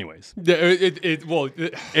 Anyways,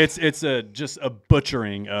 it's just a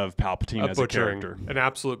butchering of Palpatine as a character, an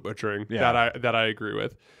absolute butchering that I agree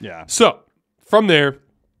with. Yeah. So from there,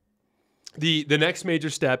 the next major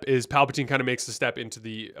step is Palpatine kind of makes the step into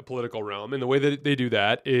the political realm, and the way that they do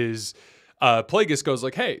that is Plagueis goes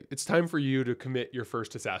like, hey, it's time for you to commit your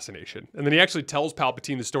first assassination. And then he actually tells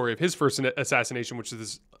Palpatine the story of his first assassination, which is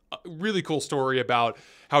this really cool story about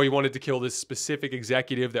how he wanted to kill this specific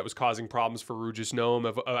executive that was causing problems for Rugus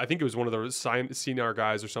Gnome. I think it was one of the Sinar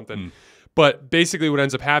guys or something. But basically what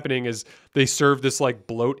ends up happening is they serve this like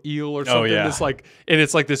bloat eel or something. Oh, yeah. This like, and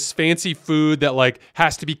it's like this fancy food that like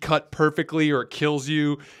has to be cut perfectly or it kills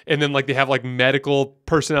you. And then like they have like medical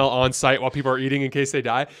personnel on site while people are eating in case they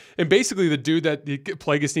die. And basically the dude that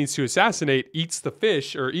Plagueis needs to assassinate eats the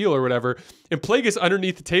fish or eel or whatever. And Plagueis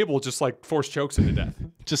underneath the table just like force chokes him to death.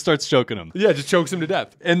 Just starts choking him. Yeah, just chokes him to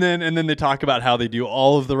death. And then they talk about how they do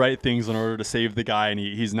all of the right things in order to save the guy, and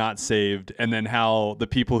he's not saved. And then how the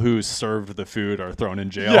people who served the food are thrown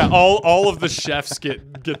in jail. Yeah, all of the chefs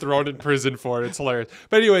get thrown in prison for it. It's hilarious.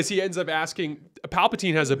 But anyways, he ends up asking.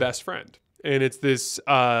 Palpatine has a best friend, and it's this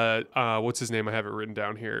what's his name? I have it written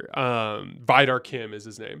down here. Vidar Kim is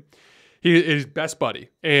his name. He is his best buddy,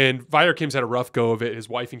 and Vidar Kim's had a rough go of it. His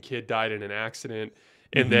wife and kid died in an accident.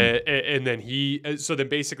 And then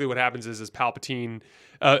basically what happens is Palpatine,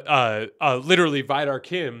 literally Vidar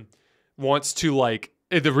Kim wants to like,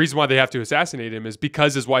 the reason why they have to assassinate him is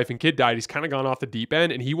because his wife and kid died. He's kind of gone off the deep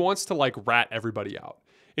end, and he wants to like rat everybody out.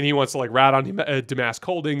 And he wants to like rat on Damask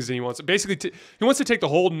Holdings, and he wants to take the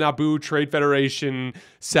whole Naboo Trade Federation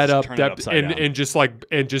setup and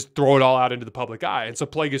just throw it all out into the public eye. And so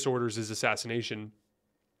Plagueis orders his assassination.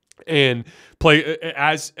 And we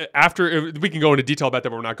can go into detail about that,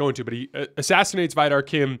 but we're not going to. But he assassinates Vidar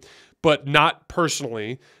Kim, but not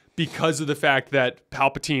personally, because of the fact that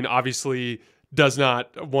Palpatine obviously does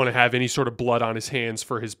not want to have any sort of blood on his hands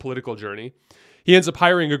for his political journey. He ends up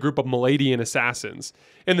hiring a group of Maladian assassins,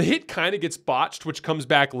 and the hit kind of gets botched, which comes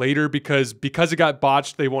back later because it got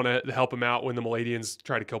botched. They want to help him out when the Maladians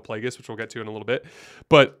try to kill Plagueis, which we'll get to in a little bit.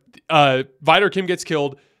 But Vidar Kim gets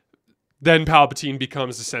killed. Then Palpatine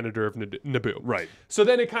becomes the senator of Naboo. Right. So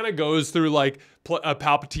then it kind of goes through like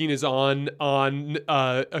Palpatine is on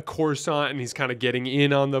a Coruscant, and he's kind of getting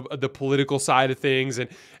in on the political side of things, and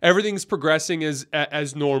everything's progressing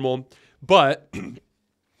as normal. But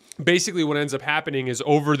basically what ends up happening is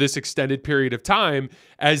over this extended period of time,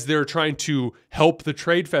 as they're trying to help the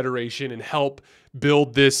Trade Federation and help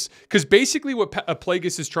build this, because basically what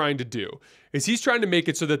Plagueis is trying to do is he's trying to make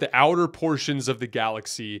it so that the outer portions of the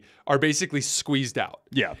galaxy are basically squeezed out.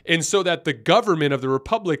 Yeah. And so that the government of the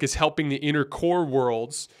Republic is helping the inner core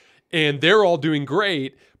worlds, and they're all doing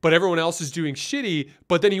great, but everyone else is doing shitty.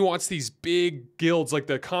 But then he wants these big guilds like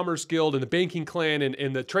the Commerce Guild and the Banking Clan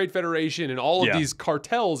and the Trade Federation and all of these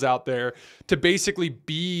cartels out there to basically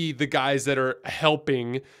be the guys that are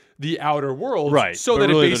helping the outer world, right? So but that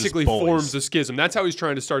really it basically forms a schism. That's how he's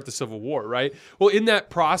trying to start the Civil War, right? Well, in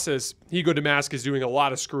that process, Ego Damask is doing a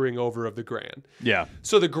lot of screwing over of the Grand. Yeah.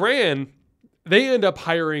 So the Grand, they end up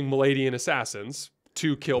hiring Maladian assassins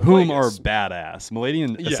to kill whom Plagueis. are badass.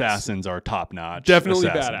 Maladian assassins are top notch. Definitely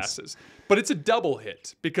assassins. badasses. but it's a double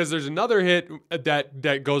hit because there's another hit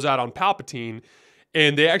that goes out on Palpatine.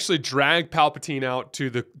 And they actually drag Palpatine out to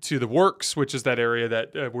the works, which is that area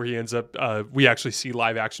that where he ends up. We actually see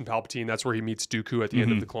live action Palpatine. That's where he meets Dooku at the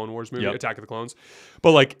end of the Clone Wars movie, Attack of the Clones.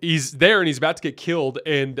 But like he's there and he's about to get killed,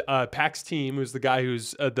 and Pax Team, who's the guy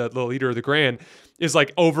who's the leader of the Grand, is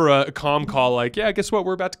like over a comm call, like, yeah, guess what?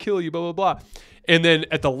 We're about to kill you, blah blah blah. And then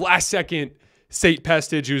at the last second, Sate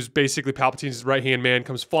Pestage, who's basically Palpatine's right-hand man,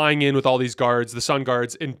 comes flying in with all these guards, the Sun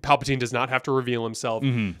Guards, and Palpatine does not have to reveal himself.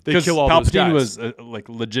 They kill all those guys. Palpatine was like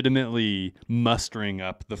legitimately mustering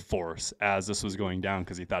up the Force as this was going down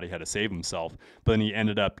because he thought he had to save himself, but then he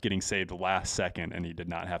ended up getting saved the last second, and he did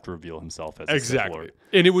not have to reveal himself as a Sith Lord.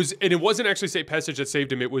 And it wasn't actually Sate Pestage that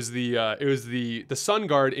saved him. It was the Sun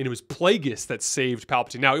Guard, and it was Plagueis that saved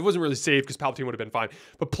Palpatine. Now it wasn't really saved because Palpatine would have been fine,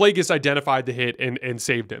 but Plagueis identified the hit and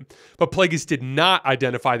saved him. But Plagueis did not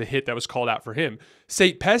identify the hit that was called out for him.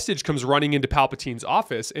 Sate Pestage comes running into Palpatine's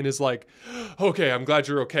office and is like, okay, I'm glad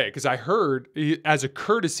you're okay. Because I heard, as a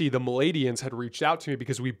courtesy, the Maladians had reached out to me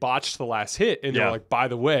because we botched the last hit. And they're like, by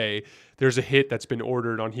the way, there's a hit that's been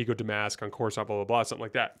ordered on Higo Damask, on Coruscant, blah, blah, blah, something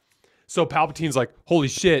like that. So Palpatine's like, holy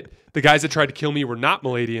shit, the guys that tried to kill me were not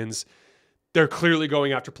Maladians. They're clearly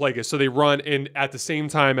going after Plagueis. So they run, and at the same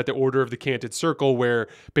time, at the Order of the Canted Circle, where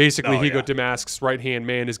basically Higo Damask's right-hand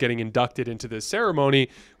man is getting inducted into this ceremony.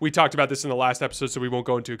 We talked about this in the last episode, so we won't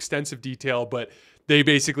go into extensive detail, but they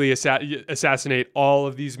basically assassinate all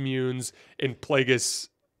of these Munes, and Plagueis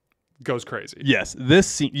goes crazy. Yes, this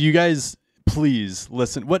scene, you guys, please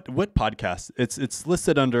listen. What podcast? It's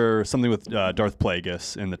listed under something with Darth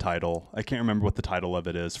Plagueis in the title. I can't remember what the title of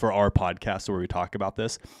it is for our podcast where we talk about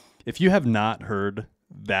this. If you have not heard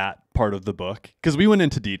that part of the book, because we went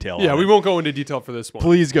into detail. Yeah, we won't go into detail for this one.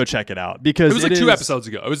 Please go check it out because it was like 2 episodes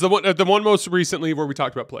ago. It was the one most recently where we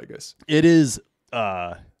talked about Plagueis. It is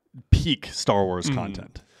peak Star Wars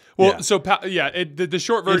content. Well, the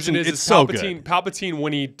short version is Palpatine. Palpatine,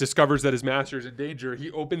 when he discovers that his master is in danger,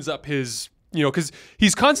 he opens up his. Because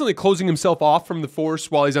he's constantly closing himself off from the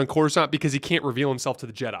Force while he's on Coruscant because he can't reveal himself to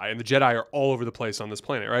the Jedi. And the Jedi are all over the place on this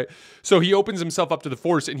planet, right? So he opens himself up to the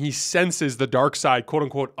Force and he senses the dark side, quote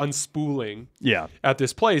unquote, unspooling at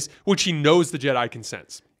this place, which he knows the Jedi can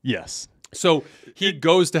sense. Yes. So he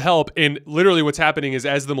goes to help, and literally what's happening is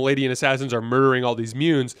as the Maladian assassins are murdering all these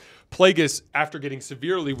Munes, Plagueis, after getting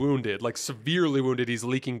severely wounded, he's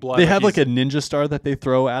leaking blood. They have like a ninja star that they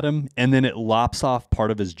throw at him, and then it lops off part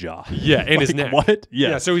of his jaw. Yeah, and his neck. What?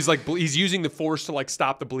 Yeah, so he's like, he's using the Force to like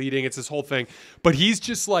stop the bleeding. It's this whole thing. But he's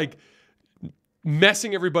just like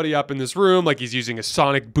messing everybody up in this room. Like he's using a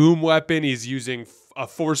sonic boom weapon. He's using a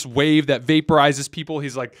Force wave that vaporizes people.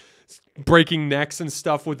 He's like breaking necks and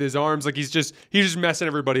stuff with his arms. Like he's just messing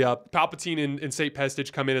everybody up. Palpatine and Sate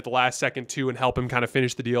Pestage come in at the last second too and help him kind of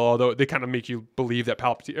finish the deal, although they kind of make you believe that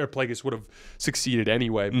Palpatine or Plagueis would have succeeded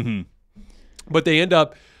anyway. But they end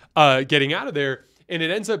up getting out of there, and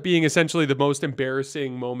it ends up being essentially the most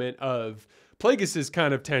embarrassing moment of Plagueis's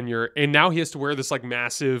kind of tenure, and now he has to wear this like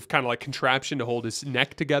massive kind of like contraption to hold his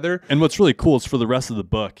neck together. And what's really cool is for the rest of the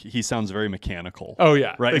book, he sounds very mechanical. Oh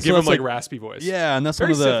yeah, right. They give him like raspy voice. Yeah, and that's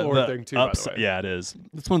very one of the, Sith Lord thing too. By the way. Yeah, it is.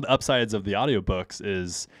 That's one of the upsides of the audiobooks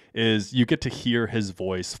is you get to hear his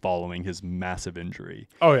voice following his massive injury.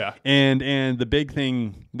 Oh yeah, and the big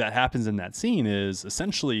thing that happens in that scene is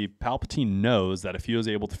essentially Palpatine knows that if he was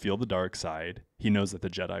able to feel the dark side, he knows that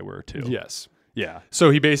the Jedi were too. Yes. Yeah.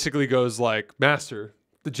 So he basically goes like, Master,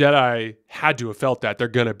 the Jedi had to have felt that. They're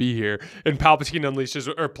going to be here. And Palpatine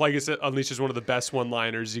Plagueis unleashes one of the best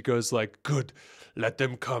one-liners. He goes like, good, let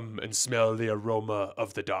them come and smell the aroma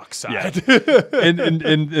of the dark side. Yeah.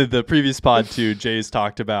 and the previous pod too, Jay's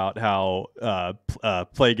talked about how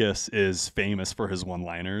Plagueis is famous for his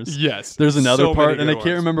one-liners. Yes. There's another part, and I can't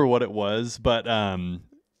remember what it was, but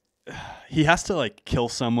he has to like kill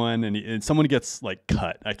someone, and someone gets like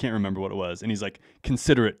cut. I can't remember what it was, and he's like,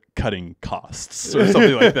 consider it cutting costs or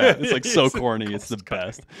something like that. It's like so corny. It's the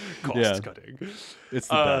best. Cost cutting. It's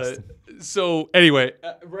the best. So anyway,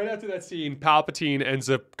 right after that scene, Palpatine ends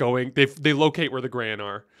up going. They locate where the Gran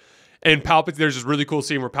are. And there's this really cool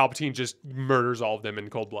scene where Palpatine just murders all of them in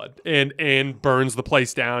cold blood and burns the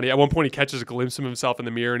place down. At one point, he catches a glimpse of himself in the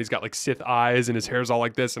mirror, and he's got like Sith eyes, and his hair's all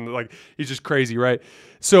like this, and like he's just crazy, right?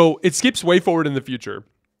 So it skips way forward in the future,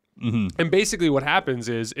 and basically what happens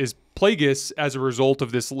is Plagueis, as a result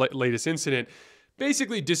of this latest incident,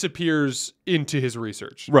 basically disappears into his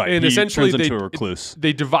research. Right, and he essentially turns into a recluse.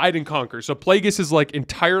 They divide and conquer. So Plagueis is like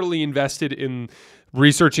entirely invested in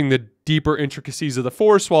researching the deeper intricacies of the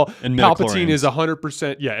Force, while Palpatine is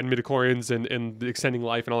 100%, and midichlorians and extending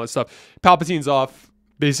life and all that stuff. Palpatine's off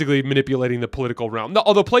basically manipulating the political realm.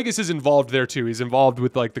 Although Plagueis is involved there too. He's involved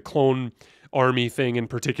with like the clone army thing in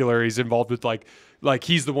particular. He's involved with like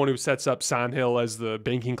he's the one who sets up Sandhill as the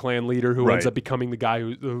banking clan leader who ends up becoming the guy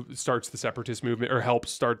who starts the separatist movement or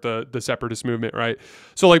helps start the separatist movement, right?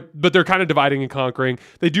 So like, but they're kind of dividing and conquering.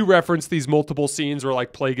 They do reference these multiple scenes where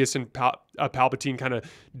like Plagueis and Palpatine kind of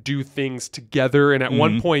do things together, and at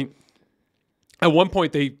one point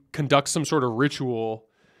they conduct some sort of ritual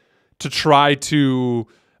to try to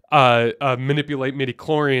manipulate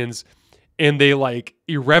midichlorians, and they like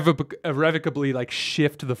irrevocably like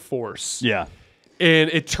shift the Force. Yeah.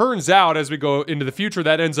 And it turns out as we go into the future,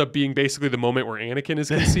 that ends up being basically the moment where Anakin is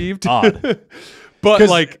conceived. Odd. But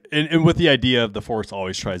like, and with the idea of the Force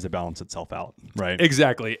always tries to balance itself out, right?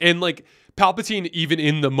 Exactly. And like Palpatine, even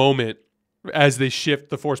in the moment as they shift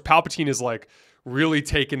the Force, Palpatine is like really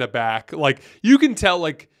taken aback. Like you can tell,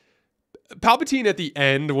 like Palpatine at the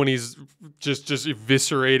end when he's just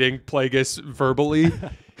eviscerating Plagueis verbally,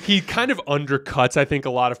 he kind of undercuts, I think, a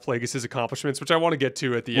lot of Plagueis' accomplishments, which I want to get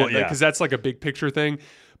to at the end, because that's like a big picture thing.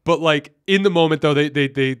 But like in the moment, though,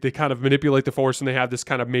 they kind of manipulate the Force and they have this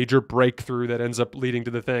kind of major breakthrough that ends up leading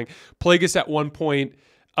to the thing. Plagueis at one point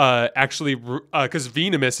actually, because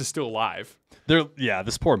Venemus is still alive.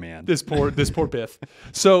 This poor man. This poor Biff.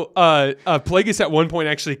 So Plagueis at one point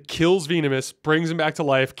actually kills Venemus, brings him back to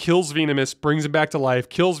life, kills Venemus, brings him back to life,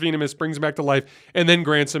 kills Venemus, brings him back to life, and then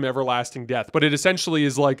grants him everlasting death. But it essentially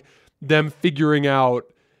is like them figuring out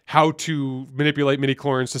how to manipulate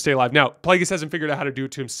midichlorians to stay alive. Now, Plagueis hasn't figured out how to do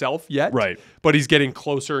it to himself yet. Right. But he's getting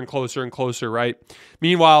closer and closer and closer, right?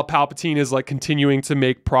 Meanwhile, Palpatine is like continuing to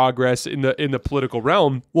make progress in the political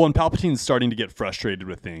realm. Well, and Palpatine's starting to get frustrated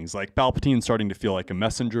with things. Like Palpatine's starting to feel like a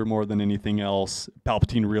messenger more than anything else.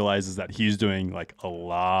 Palpatine realizes that he's doing like a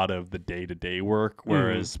lot of the day-to-day work,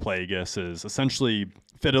 whereas Plagueis is essentially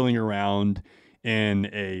fiddling around in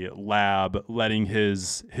a lab, letting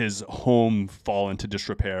his home fall into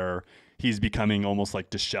disrepair. He's becoming almost like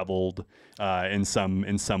disheveled in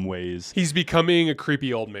some ways. He's becoming a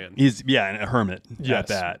creepy old man. He's a hermit at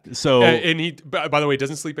that. So and he, by the way,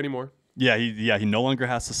 doesn't sleep anymore. He no longer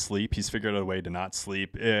has to sleep. He's figured out a way to not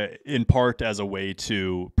sleep, in part as a way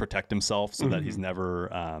to protect himself, so that he's never,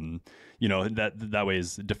 that way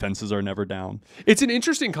his defenses are never down. It's an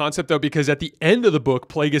interesting concept though, because at the end of the book,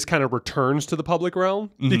 Plagueis kind of returns to the public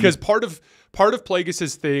realm, because part of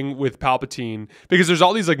Plagueis' thing with Palpatine, because there's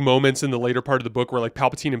all these like moments in the later part of the book where like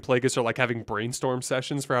Palpatine and Plagueis are like having brainstorm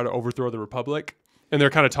sessions for how to overthrow the Republic, and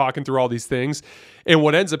they're kind of talking through all these things, and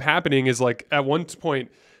what ends up happening is like at one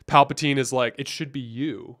point, Palpatine is like, it should be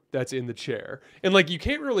you that's in the chair. And like, you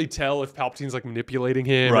can't really tell if Palpatine's like manipulating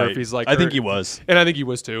him or if he's like, I think he was. And I think he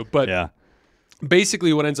was too. But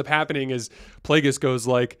basically what ends up happening is Plagueis goes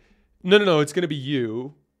like, no, it's going to be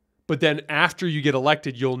you. But then after you get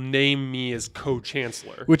elected, you'll name me as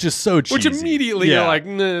co-chancellor. Which is so cheesy. Which immediately you're like,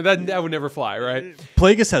 no, that would never fly, right?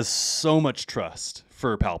 Plagueis has so much trust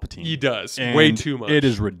for Palpatine. He does. Way too much. It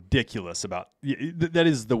is ridiculous. That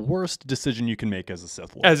is the worst decision you can make as a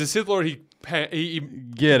Sith Lord. As a Sith Lord, he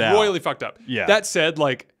get out. royally fucked up. Yeah. That said,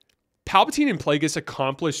 like, Palpatine and Plagueis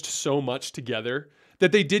accomplished so much together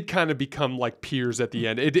that they did kind of become like peers at the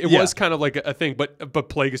end. It was kind of like a thing, but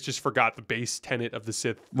Plagueis just forgot the base tenet of the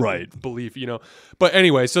Sith belief, But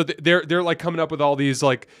anyway, so they're like coming up with all these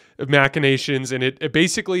like machinations, and it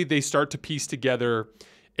basically they start to piece together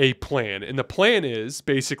a plan, and the plan is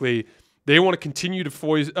basically they want to continue to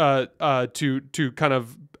kind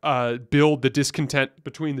of build the discontent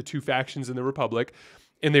between the two factions in the Republic,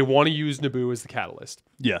 and they want to use Naboo as the catalyst.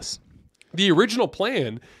 Yes. The original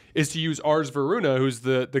plan is to use Ars Varuna, who's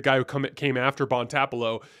the guy who came after Bon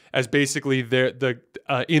Tapalo, as basically in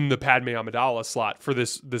the Padme Amidala slot for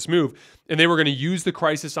this move, and they were going to use the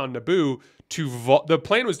crisis on Naboo to the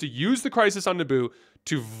plan was to use the crisis on Naboo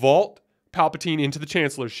to vault Palpatine into the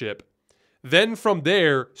chancellorship, then from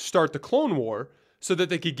there start the Clone War so that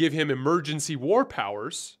they could give him emergency war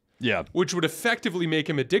powers, which would effectively make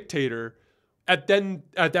him a dictator. At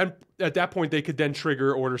that point, they could then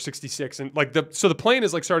trigger Order 66, and so the plan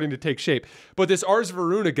is like starting to take shape. But this Ars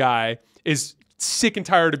Varuna guy is sick and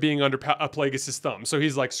tired of being under Plagueis' thumb, so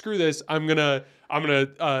he's like, "Screw this! I'm gonna get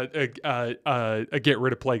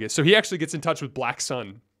rid of Plagueis." So he actually gets in touch with Black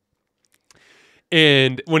Sun.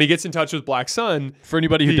 And when he gets in touch with Black Sun, for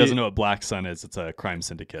anybody who doesn't know what Black Sun is, it's a crime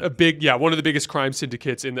syndicate. One of the biggest crime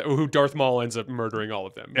syndicates who Darth Maul ends up murdering all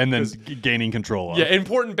of them. And then gaining control of. Yeah,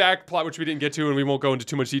 important back plot, which we didn't get to, and we won't go into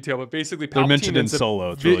too much detail, but basically Palpatine they're mentioned in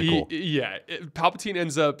Solo. It's really cool. Palpatine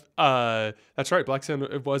ends up, that's right, Black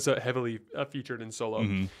Sun was heavily featured in Solo.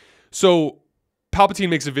 So Palpatine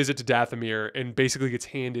makes a visit to Dathomir and basically gets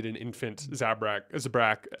handed an infant Zabrak as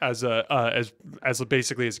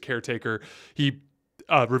basically as a caretaker. He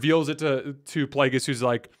reveals it to Plagueis, who's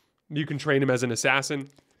like, you can train him as an assassin.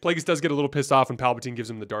 Plagueis does get a little pissed off when Palpatine gives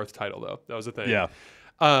him the Darth title, though. That was the thing. Yeah.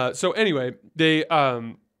 So anyway, they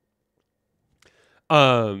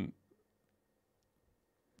the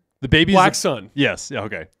baby's Black Sun. Yes. Yeah.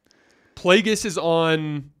 Okay. Plagueis is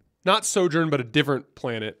on not Sojourn, but a different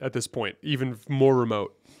planet at this point, even more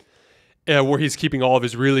remote, where he's keeping all of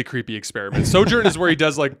his really creepy experiments. Sojourn is where he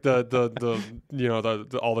does like the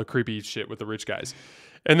all the creepy shit with the rich guys,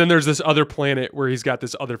 and then there's this other planet where he's got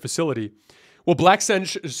this other facility. Well, Black Sun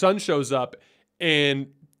shows up, and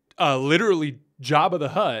literally Jabba the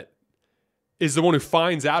Hutt is the one who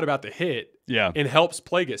finds out about the hit, and helps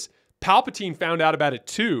Plagueis. Palpatine found out about it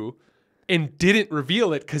too, and didn't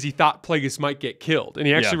reveal it because he thought Plagueis might get killed. And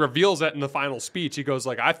he actually reveals that in the final speech. He goes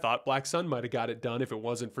like, I thought Black Sun might have got it done if it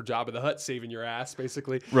wasn't for Jabba the Hutt saving your ass,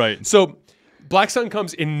 basically. Right. So Black Sun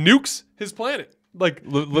comes and nukes his planet. Like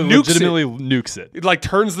legitimately nukes it. It like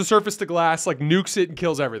turns the surface to glass, like nukes it and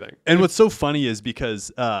kills everything. And what's so funny is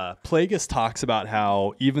because Plagueis talks about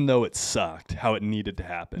how even though it sucked, how it needed to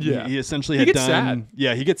happen. Yeah. He essentially He had gets done. sad.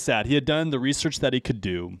 Yeah, he gets sad. He had done the research that he could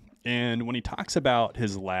do, and when he talks about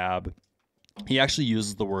his lab, he actually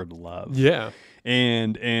uses the word love. Yeah.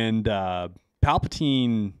 And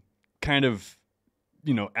Palpatine kind of,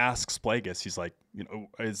 asks Plagueis. He's like,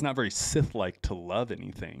 it's not very Sith-like to love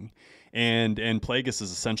anything. And Plagueis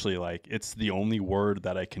is essentially like, it's the only word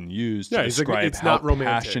that I can use to describe it's how not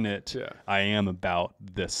passionate I am about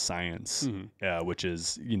this science, which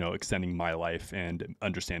is, extending my life and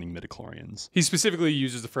understanding midichlorians. He specifically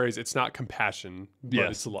uses the phrase, it's not compassion,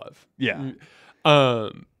 but it's love. Yeah.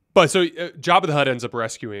 But so Jabba the Hutt ends up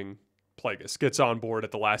rescuing Plagueis, gets on board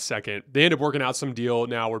at the last second. They end up working out some deal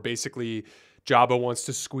now where basically Jabba wants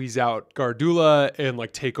to squeeze out Gardula and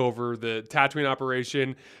like take over the Tatooine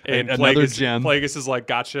operation. And another gem. Plagueis is like,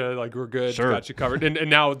 gotcha, like we're good, got you covered. And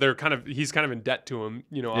now he's kind of in debt to him,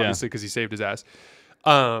 obviously because he saved his ass.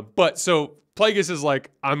 But so Plagueis is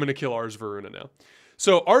like, I'm going to kill Ars Varuna now.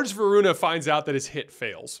 So Ars Varuna finds out that his hit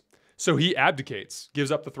fails. So he abdicates,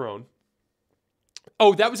 gives up the throne.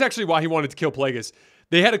 Oh, that was actually why he wanted to kill Plagueis.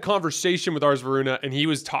 They had a conversation with Ars Varuna, and he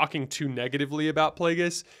was talking too negatively about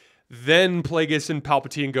Plagueis. Then Plagueis and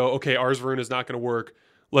Palpatine go, okay, Ars Varuna is not going to work.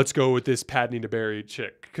 Let's go with this Padme Naberrie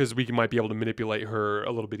chick, because we might be able to manipulate her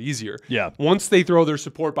a little bit easier. Yeah. Once they throw their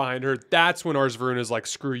support behind her, that's when Ars Varuna is like,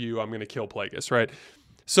 screw you, I'm going to kill Plagueis, right?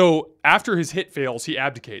 So after his hit fails, he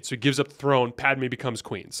abdicates. So he gives up the throne. Padme becomes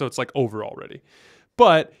queen. So it's like over already.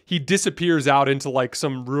 But he disappears out into like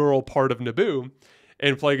some rural part of Naboo.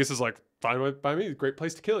 And Plagueis is like, fine by me, great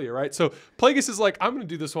place to kill you, right? So Plagueis is like, I'm going to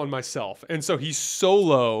do this one myself. And so he's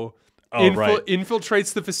solo,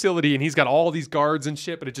 infiltrates the facility, and he's got all these guards and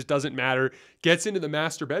shit, but it just doesn't matter. Gets into the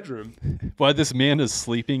master bedroom. While this man is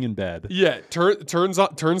sleeping in bed. Yeah, turns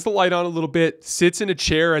the light on a little bit, sits in a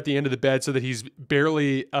chair at the end of the bed so that he's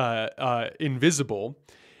barely invisible,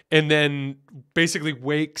 and then basically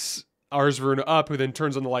wakes Ars Varuna up, who then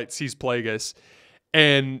turns on the light, sees Plagueis.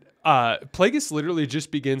 And Plagueis literally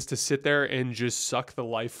just begins to sit there and just suck the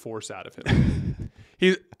life force out of him.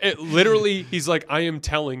 He's like, I am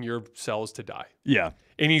telling your cells to die. Yeah.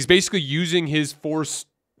 And he's basically using his force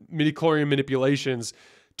midichlorian manipulations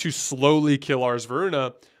to slowly kill Ars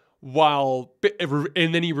Varuna,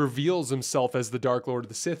 and then he reveals himself as the Dark Lord of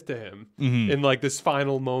the Sith to him in like this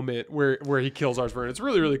final moment where he kills Ars Varuna. It's a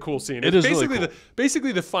really, really cool scene. It's basically really cool.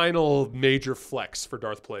 Basically the final major flex for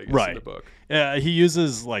Darth Plagueis in the book. Yeah, he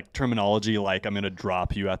uses like terminology like, I'm going to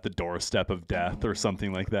drop you at the doorstep of death or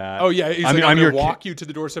something like that. Oh yeah, I'm going to walk you to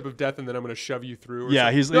the doorstep of death and then I'm going to shove you through.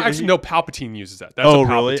 Palpatine uses that. That's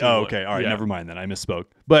really? Oh, okay. All right, never mind then. I misspoke.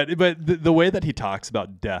 But the way that he talks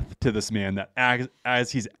about death to this man that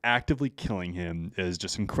as he's actively killing him is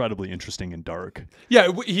just incredibly interesting and dark.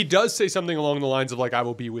 Yeah, he does say something along the lines of like, I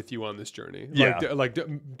will be with you on this journey. Like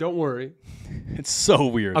don't worry. It's so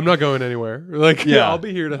weird. I'm not going anywhere. Like, I'll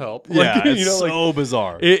be here to help. Like, it's so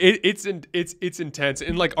bizarre. It's intense.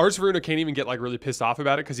 And like Ars Varuna can't even get like really pissed off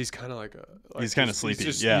about it because he's kind of like he's kind of sleepy.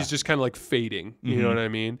 He's just kind of like fading. You know what I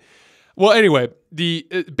mean? Well, anyway,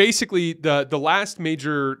 basically the last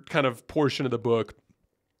major kind of portion of the book,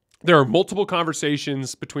 there are multiple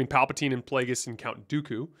conversations between Palpatine and Plagueis and Count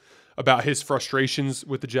Dooku about his frustrations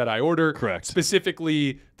with the Jedi Order. Correct.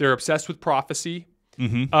 Specifically, they're obsessed with prophecy.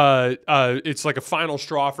 It's like a final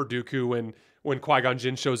straw for Dooku when Qui-Gon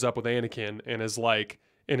Jinn shows up with Anakin and is like,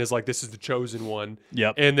 this is the chosen one.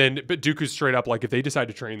 Yep. But Dooku's straight up like, if they decide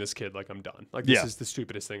to train this kid, like I'm done. Like this is the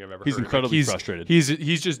stupidest thing I've ever heard. He's incredibly frustrated.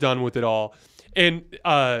 He's just done with it all. And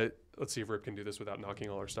let's see if Rip can do this without knocking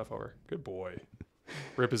all our stuff over. Good boy.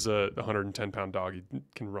 Rip is a 110-pound dog. He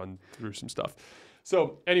can run through some stuff.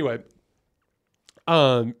 So anyway,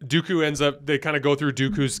 Dooku ends up, they kind of go through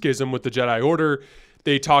Dooku's schism with the Jedi Order.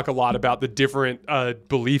 They talk a lot about the different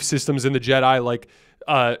belief systems in the Jedi. Like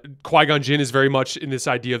Qui-Gon Jinn is very much in this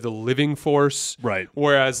idea of the living force. Right.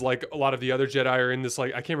 Whereas like a lot of the other Jedi are in this,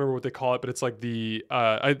 like, I can't remember what they call it, but it's like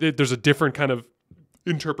there's a different kind of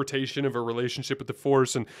interpretation of a relationship with the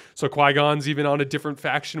Force. And so Qui-Gon's even on a different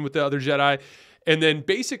faction with the other Jedi. And then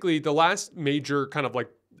basically the last major kind of like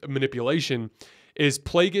manipulation is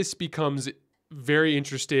Plagueis becomes very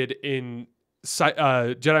interested in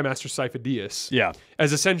Jedi Master Sifo-Dyas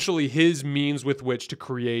as essentially his means with which to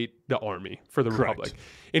create the army for the Republic.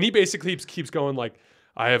 And he basically keeps going like,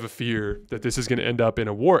 I have a fear that this is going to end up in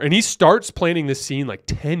a war. And he starts planning this scene like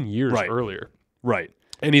 10 years earlier. Right.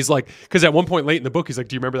 And he's like, because at one point late in the book, he's like,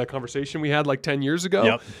 do you remember that conversation we had like 10 years ago?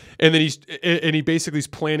 Yep. And then he basically is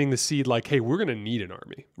planting the seed like, hey, we're going to need an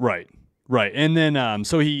army. Right. Right. And then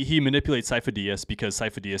so he manipulates Sifo-Dyas because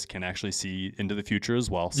Sifo-Dyas can actually see into the future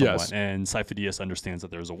as well somewhat. Yes. And Sifo-Dyas understands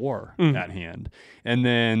that there's a war at hand. And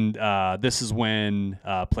then this is when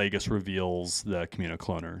Plagueis reveals the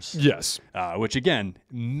Communocloners. Yes. Which, again,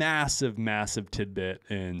 massive tidbit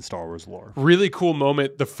in Star Wars lore. Really cool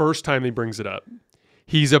moment the first time he brings it up.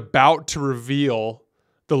 He's about to reveal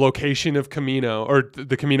the location of Kamino or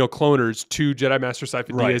the Communocloners to Jedi Master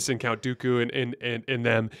Sifo-Dyas and Count Dooku and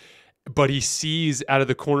them. But he sees out of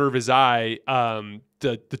the corner of his eye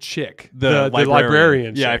the chick, the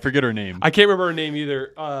librarian. Yeah, chick. I forget her name. I can't remember her name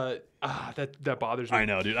either. That bothers me. I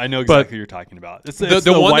know, dude. I know exactly who you're talking about. It's the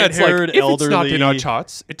one that's like, elderly, if it's not in our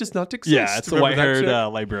charts, it does not exist. Yeah, it's the white-haired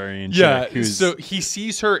librarian. Yeah, chick so he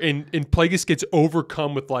sees her, and Plagueis gets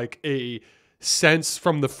overcome with like a sense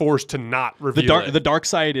from the Force to not reveal it. The dark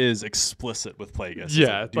side is explicit with Plagueis.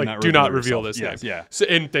 Yeah, do not reveal this name. Yeah. So,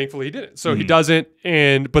 and thankfully he didn't. So he doesn't,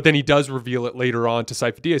 but then he does reveal it later on to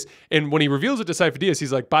Sifo-Dyas. And when he reveals it to Sifo-Dyas,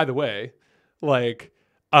 he's like, by the way, like,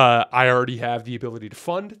 I already have the ability to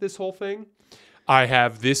fund this whole thing. I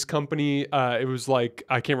have this company. It was like,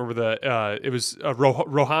 I can't remember it was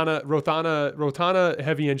Rotana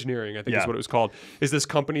Heavy Engineering, I think is what it was called. Is this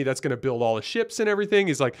company that's going to build all the ships and everything.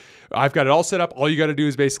 He's like, I've got it all set up. All you got to do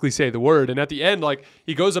is basically say the word. And at the end, like,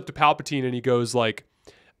 he goes up to Palpatine and he goes like,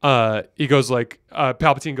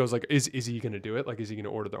 Palpatine goes like, is he going to do it? Like, is he going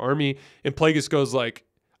to order the army? And Plagueis goes like,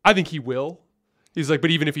 I think he will. He's like,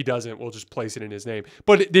 but even if he doesn't, we'll just place it in his name.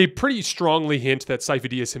 But they pretty strongly hint that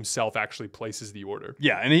Sifo-Dyas himself actually places the order.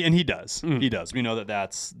 Yeah, and he does. He does. We know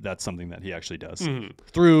that's something that he actually does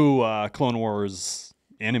through Clone Wars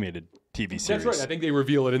animated TV series. That's right. I think they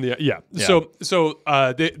reveal it in the So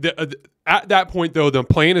at that point though, the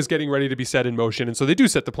plan is getting ready to be set in motion, and so they do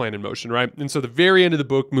set the plan in motion, right? And so the very end of the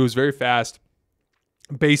book moves very fast.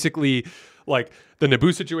 Basically, like, the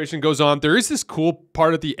Naboo situation goes on. There is this cool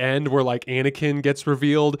part at the end where like Anakin gets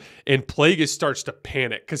revealed and Plagueis starts to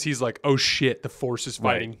panic because he's like, oh shit, the Force is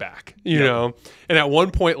fighting back, you know? And at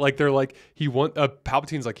one point, like, they're like,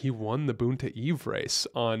 Palpatine's like, he won the Boon to Eve race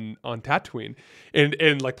on Tatooine.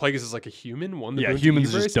 And like Plagueis is like, a human won the Boon to Eve race?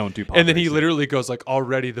 Humans just don't do pod And then he racing. literally goes like,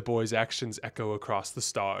 already the boy's actions echo across the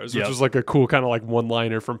stars, which was like a cool kind of like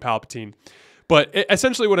one-liner from Palpatine. But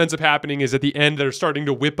essentially what ends up happening is at the end, they're starting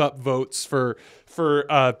to whip up votes for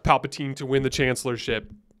Palpatine to win the chancellorship.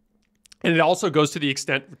 And it also goes to the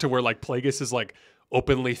extent to where like Plagueis is like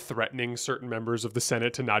openly threatening certain members of the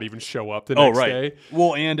Senate to not even show up the next day.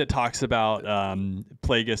 Well, and it talks about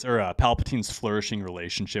Plagueis or Palpatine's flourishing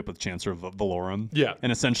relationship with Chancellor Valorum. Yeah. And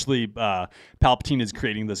essentially Palpatine is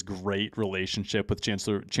creating this great relationship with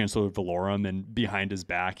Chancellor Valorum, and behind his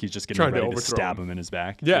back, he's just getting ready to stab him in his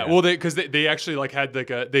back. Yeah. Well, because they actually like had like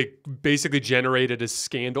they basically generated a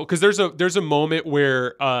scandal. Because there's a moment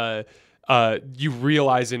where you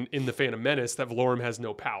realize in The Phantom Menace that Valorum has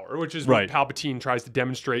no power, which is what Palpatine tries to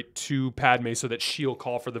demonstrate to Padme so that she'll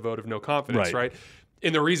call for the vote of no confidence, right?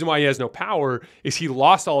 And the reason why he has no power is he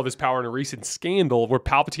lost all of his power in a recent scandal where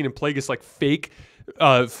Palpatine and Plagueis like fake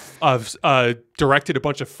directed a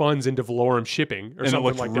bunch of funds into Valorum shipping or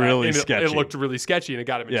something like that. Really sketchy. It looked really sketchy and it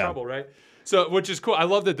got him in trouble, right? So, which is cool. I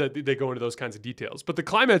love that they go into those kinds of details. But the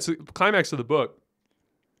climax of the book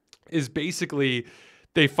is basically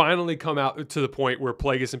they finally come out to the point where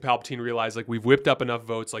Plagueis and Palpatine realize like we've whipped up enough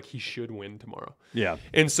votes, like he should win tomorrow. Yeah.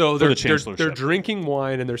 And so they're drinking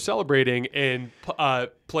wine and they're celebrating, and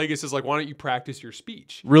Plagueis is like, why don't you practice your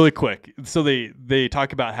speech? Really quick. So they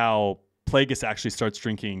talk about how Plagueis actually starts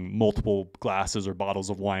drinking multiple glasses or bottles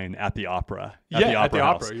of wine at the opera. At the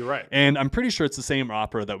house. opera, you're right. And I'm pretty sure it's the same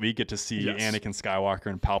opera that we get to see Yes. Anakin Skywalker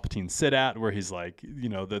and Palpatine sit at, where he's like, you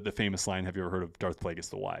know, the famous line, "Have you ever heard of Darth Plagueis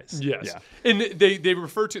the Wise?" Yes. Yeah. And they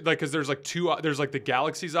refer to, like, because there's like there's like the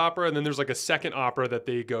Galaxy's opera, and then there's like a second opera that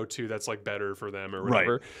they go to that's like better for them or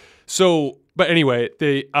whatever. Right. So, but anyway,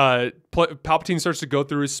 Palpatine starts to go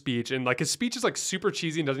through his speech, and like his speech is like super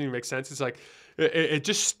cheesy and doesn't even make sense. It's like it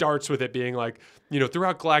just starts with it being like, you know,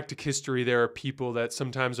 throughout galactic history, there are people that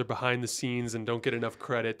sometimes are behind the scenes and don't get enough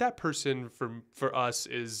credit. That person for us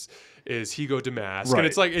is Higo Damask, Right. and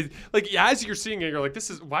it's like as you're seeing it, you're like, this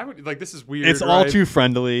is this is weird. It's all right? too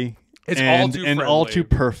friendly. It's and, all too and all friendly. too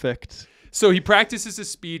perfect. So he practices his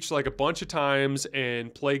speech like a bunch of times,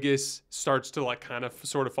 and Plagueis starts to like kind of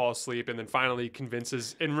sort of fall asleep, and then finally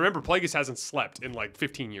convinces. And remember, Plagueis hasn't slept in like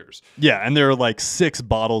 15 years. Yeah, and there are like 6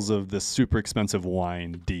 bottles of this super expensive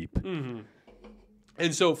wine deep.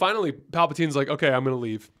 And so finally, Palpatine's like, "Okay, I'm gonna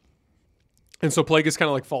leave." And so Plagueis kind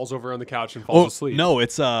of like falls over on the couch and falls asleep. No,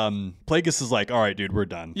 it's Plagueis is like, "All right, dude, we're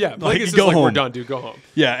done." Yeah, Plagueis is go like, home. "We're done, dude. Go home."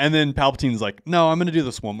 Yeah, and then Palpatine's like, "No, I'm gonna do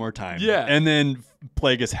this one more time." Yeah. and then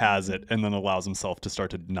Plagueis has it, and then allows himself to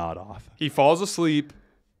start to nod off. He falls asleep.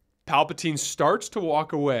 Palpatine starts to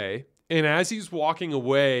walk away, and as he's walking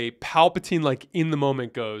away, Palpatine, like in the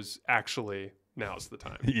moment, goes, "Actually, now's the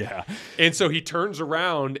time." Yeah, And so he turns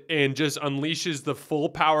around and just unleashes the full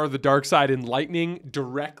power of the dark side and lightning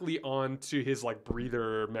directly onto his like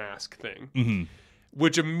breather mask thing,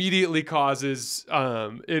 which immediately causes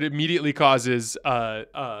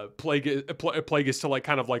Plagueis to like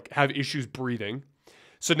kind of like have issues breathing.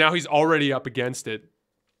 So now he's already up against it,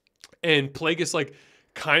 and Plagueis like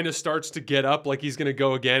kind of starts to get up like he's gonna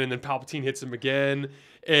go again, and then Palpatine hits him again,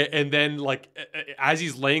 and then like as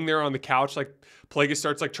he's laying there on the couch, like Plagueis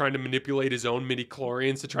starts like trying to manipulate his own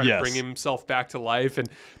midi-chlorians to try to bring himself back to life, and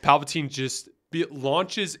Palpatine just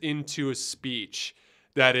launches into a speech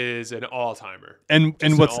that is an all-timer. and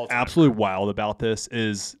what's all-timer. absolutely wild about this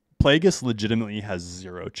is Plagueis legitimately has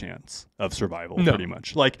 0 chance of survival, pretty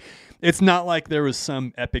much. Like, it's not like there was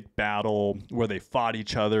some epic battle where they fought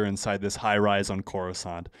each other inside this high rise on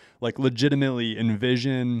Coruscant. Like, legitimately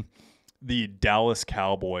envision the Dallas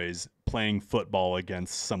Cowboys playing football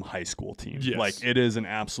against some high school team. Yes. Like, it is an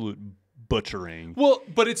absolute butchering. Well,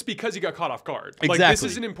 but it's because he got caught off guard. Like, this Exactly.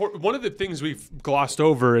 is an important. One of the things we've glossed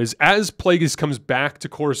over is as Plagueis comes back to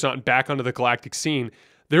Coruscant and back onto the galactic scene,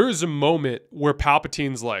 there is a moment where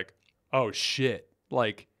Palpatine's like, "Oh shit!"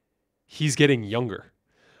 Like, he's getting younger.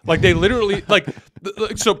 Like, they literally like.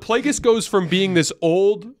 So Plagueis goes from being this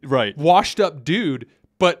old, Right. washed up dude,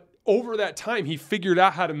 but over that time he figured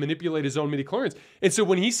out how to manipulate his own midi-chlorians. And so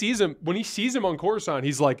when he sees him on Coruscant,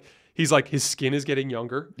 he's like his skin is getting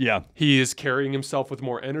younger. Yeah. He is carrying himself with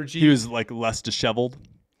more energy. He was, like, less disheveled.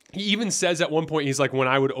 He even says at one point, he's like, when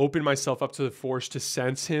I would open myself up to the Force to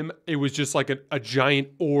sense him, it was just like a giant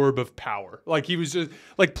orb of power. Like, he was just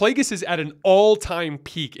like, Plagueis is at an all-time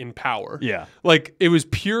peak in power. Yeah. Like, it was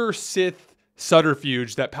pure Sith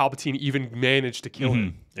subterfuge that Palpatine even managed to kill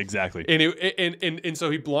him. Exactly. And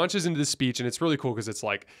so he launches into the speech, and it's really cool because it's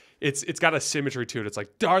like it's got a symmetry to it. It's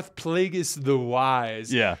like Darth Plagueis the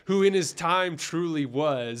Wise, Yeah. who in his time truly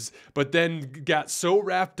was, but then got so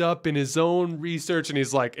wrapped up in his own research, and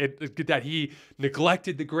he's like that he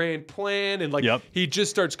neglected the grand plan, and like he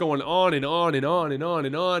just starts going on and on and on and on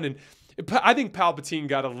and on. And I think Palpatine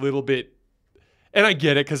got a little bit. And I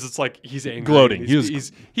get it because it's like he's angry, gloating.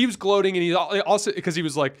 He was gloating, and he also because he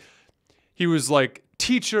was like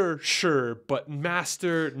teacher, sure, but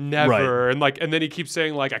master, never. Right. And then he keeps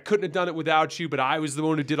saying like, I couldn't have done it without you, but I was the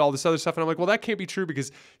one who did all this other stuff. And I'm like, well, that can't be true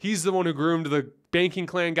because he's the one who groomed the banking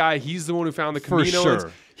clan guy. He's the one who found the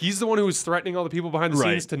Kaminoans. He's the one who was threatening all the people behind the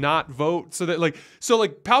scenes to not vote. So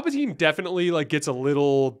Palpatine definitely like gets a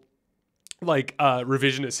little like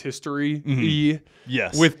revisionist history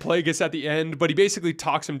Yes. with Plagueis at the end, but he basically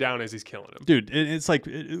talks him down as he's killing him. Dude, it's like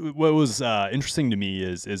what was interesting to me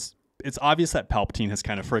is it's obvious that Palpatine has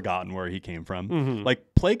kind of forgotten where he came from. Like,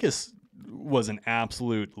 Plagueis was an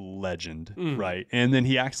absolute legend, right? And then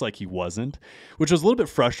he acts like he wasn't, which was a little bit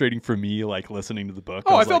frustrating for me, like listening to the book.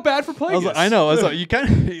 I felt bad for Plagueis. I know. I was like, you kind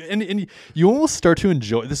of, and you almost start to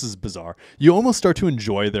enjoy. This is bizarre. You almost start to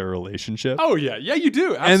enjoy their relationship. Oh yeah, you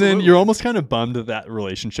do. Absolutely. And then you're almost kind of bummed that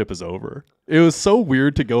relationship is over. It was so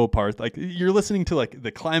weird to go apart. Like, you're listening to like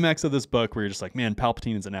the climax of this book where you're just like, man,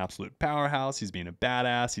 Palpatine is an absolute powerhouse. He's being a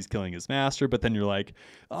badass. He's killing his master. But then you're like,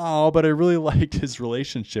 oh, but I really liked his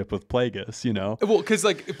relationship with Plagueis, you know? Well, because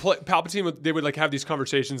like Palpatine, they would like have these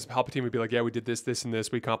conversations. Palpatine would be like, yeah, we did this, this, and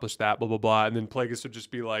this. We accomplished that, blah, blah, blah. And then Plagueis would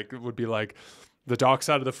just be like, the dark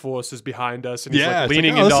side of the Force is behind us, and he's Yeah, like it's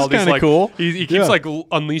leaning like, oh, into this all is these kinda like cool. he keeps Yeah. like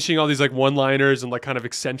unleashing all these like one-liners and like kind of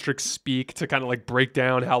eccentric speak to kind of like break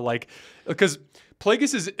down how like, because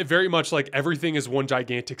Plagueis is very much like everything is one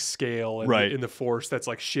gigantic scale Right. in the Force that's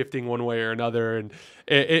like shifting one way or another, and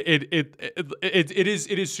it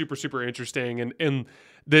is super super interesting, and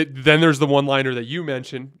then there's the one-liner that you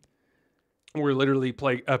mentioned where literally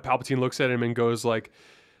Palpatine looks at him and goes like,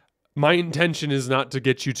 my intention is not to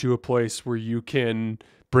get you to a place where you can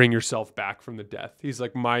bring yourself back from the death. He's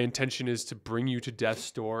like, my intention is to bring you to death's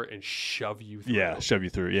door and shove you through. Yeah, shove you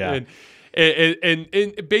through. Yeah.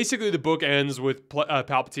 And basically the book ends with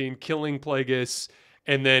Palpatine killing Plagueis,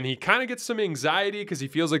 and then he kind of gets some anxiety because he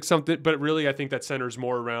feels like something, but really I think that centers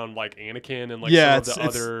more around like Anakin and like some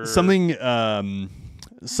of the other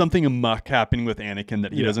something amok happening with Anakin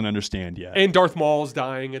that he doesn't understand yet. And Darth Maul's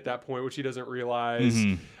dying at that point, which he doesn't realize.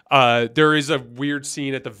 Mm-hmm. There is a weird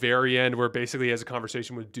scene at the very end where basically he has a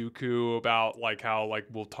conversation with Dooku about like how like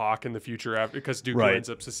we'll talk in the future after, because Dooku ends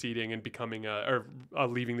up seceding and becoming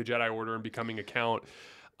leaving the Jedi Order and becoming a Count.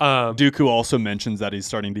 Dooku also mentions that he's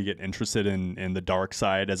starting to get interested in the dark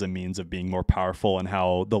side as a means of being more powerful, and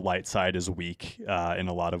how the light side is weak in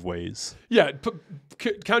a lot of ways. Yeah,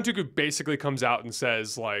 Count Dooku basically comes out and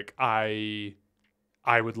says like, I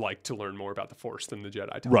would like to learn more about the Force than the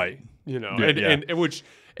Jedi taught Right. me, you know, Yeah.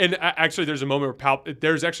 and actually there's a moment where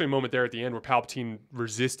there's actually a moment there at the end where Palpatine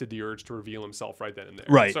resisted the urge to reveal himself right then and there.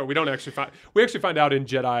 Right. So we actually find out in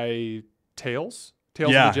Jedi Tales of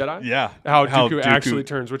the Jedi. Yeah. How Dooku actually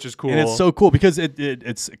turns, which is cool. And it's so cool because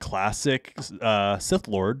it's a classic Sith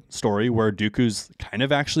Lord story where Dooku's kind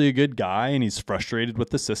of actually a good guy and he's frustrated with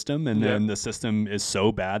the system, and then the system is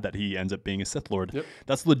so bad that he ends up being a Sith Lord. Yep.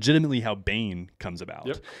 That's legitimately how Bane comes about.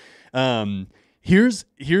 Yep. Here's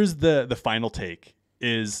the final take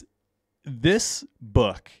is this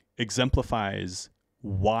book exemplifies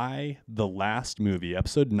why the last movie,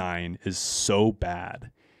 Episode 9, is so bad.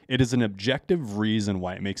 It is an objective reason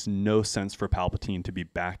why it makes no sense for Palpatine to be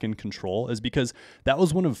back in control, is because that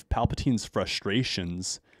was one of Palpatine's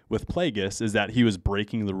frustrations with Plagueis, is that he was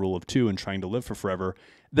breaking the rule of two and trying to live for forever.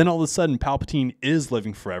 Then all of a sudden, Palpatine is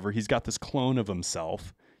living forever. He's got this clone of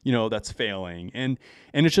himself, you know, that's failing. And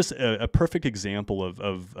it's just a perfect example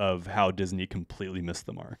of how Disney completely missed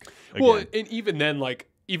the mark. Again. Well, and even then, like,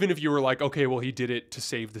 even if you were like, okay, well, he did it to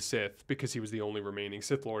save the Sith because he was the only remaining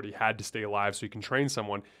Sith Lord, he had to stay alive so he can train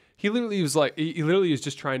someone. He literally is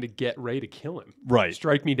just trying to get Rey to kill him. Right.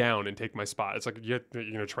 Strike me down and take my spot. It's like, you're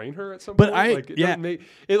going to train her at some But point?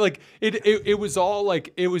 It was all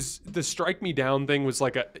like, it was, the strike me down thing was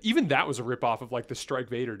like even that was a ripoff of like the strike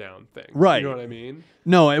Vader down thing. Right. You know what I mean?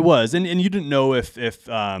 No, it was. And you didn't know if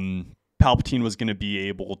Palpatine was going to be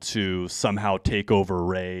able to somehow take over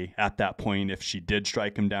Rey at that point if she did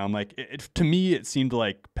strike him down. Like, to me, it seemed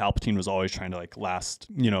like Palpatine was always trying to like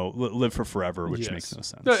live for forever, which makes no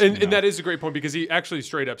sense. No, and that is a great point, because he actually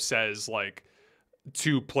straight up says like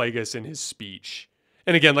to Plagueis in his speech.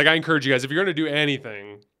 And again, like, I encourage you guys, if you're going to do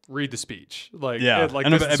anything, read the speech. Like, yeah, like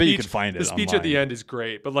and I bet you could find it. The speech online. at the end is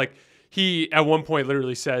great, but like he at one point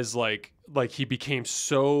literally says like he became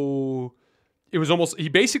so. It was almost, he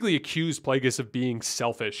basically accused Plagueis of being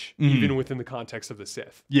selfish, even within the context of the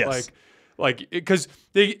Sith. Yes. Because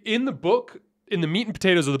in the book, in the meat and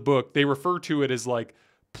potatoes of the book, they refer to it as like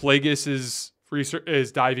Plagueis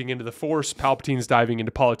is diving into the Force, Palpatine's diving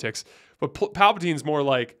into politics. But Palpatine's more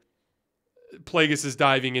like Plagueis is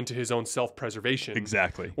diving into his own self-preservation.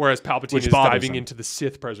 Exactly. Whereas Palpatine is diving into the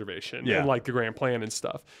Sith preservation and like the grand plan and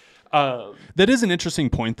stuff. That is an interesting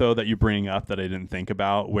point, though, that you bring up that I didn't think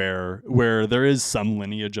about, where there is some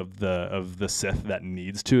lineage of the Sith that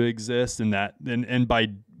needs to exist, and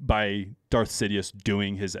by Darth Sidious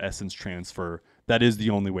doing his essence transfer, that is the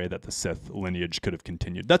only way that the Sith lineage could have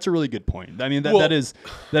continued. That's a really good point. I mean, that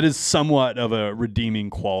is somewhat of a redeeming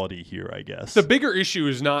quality here, I guess. The bigger issue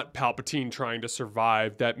is not Palpatine trying to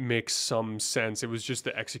survive. That makes some sense. It was just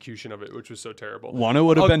the execution of it, which was so terrible. Wano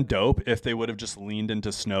would have been dope if they would have just leaned into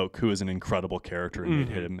Snoke, who is an incredible character, and made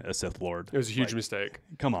him a Sith Lord. It was a huge mistake.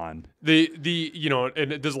 Come on. And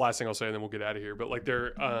this is the last thing I'll say, and then we'll get out of here. But like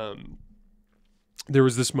there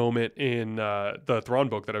was this moment in the Thrawn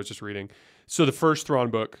book that I was just reading. So the first Thrawn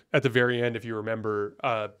book, at the very end, if you remember,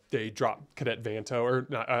 they drop Cadet Vanto,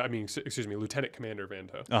 Lieutenant Commander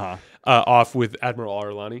Vanto, off with Admiral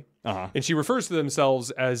Arlani, and she refers to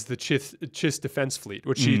themselves as the Chiss Defense Fleet,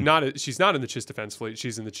 which she's not in the Chiss Defense Fleet.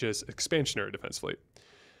 She's in the Chiss Expansionary Defense Fleet.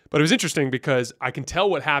 But it was interesting because I can tell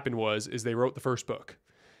what happened is they wrote the first book,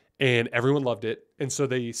 and everyone loved it, and so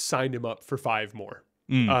they signed him up for 5 more.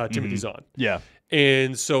 Timothy Zahn. Yeah.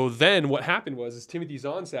 And so then what happened is Timothy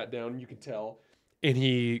Zahn sat down, and you could tell and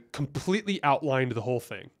he completely outlined the whole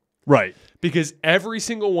thing. Right. Because every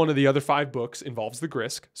single one of the other 5 books involves the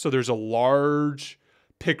Grisk. So there's a large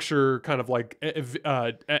picture kind of like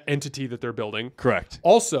entity that they're building. Correct.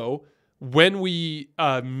 Also, when we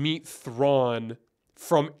meet Thrawn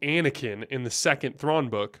from Anakin in the second Thrawn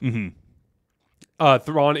book,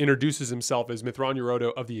 Thrawn introduces himself as Mithran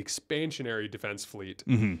Yorodo of the Expansionary Defense Fleet.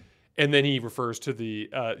 And then he refers to the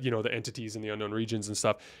the entities in the unknown regions and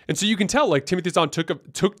stuff. And so you can tell like Timothy Zahn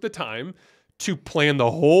took the time to plan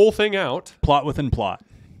the whole thing out. Plot within plot.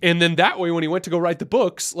 And then that way, when he went to go write the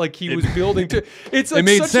books, like he was building to, it's like it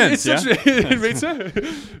made sense. It made sense.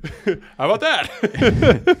 How about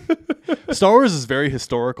that? Star Wars is very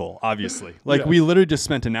historical, obviously. Like we literally just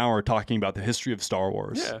spent an hour talking about the history of Star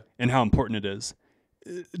Wars and how important it is.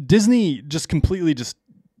 Disney just completely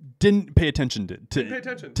didn't pay attention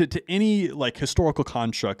to any like historical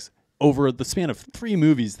constructs over the span of 3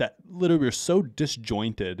 movies that literally were so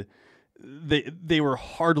disjointed. They were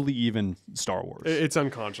hardly even Star Wars. It's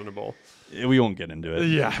unconscionable. We won't get into it.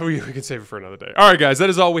 Yeah, we can save it for another day. All right, guys,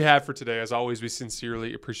 that is all we have for today. As always, we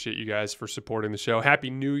sincerely appreciate you guys for supporting the show.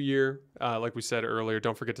 Happy New Year. Like we said earlier,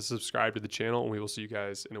 don't forget to subscribe to the channel, and we will see you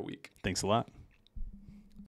guys in a week. Thanks a lot.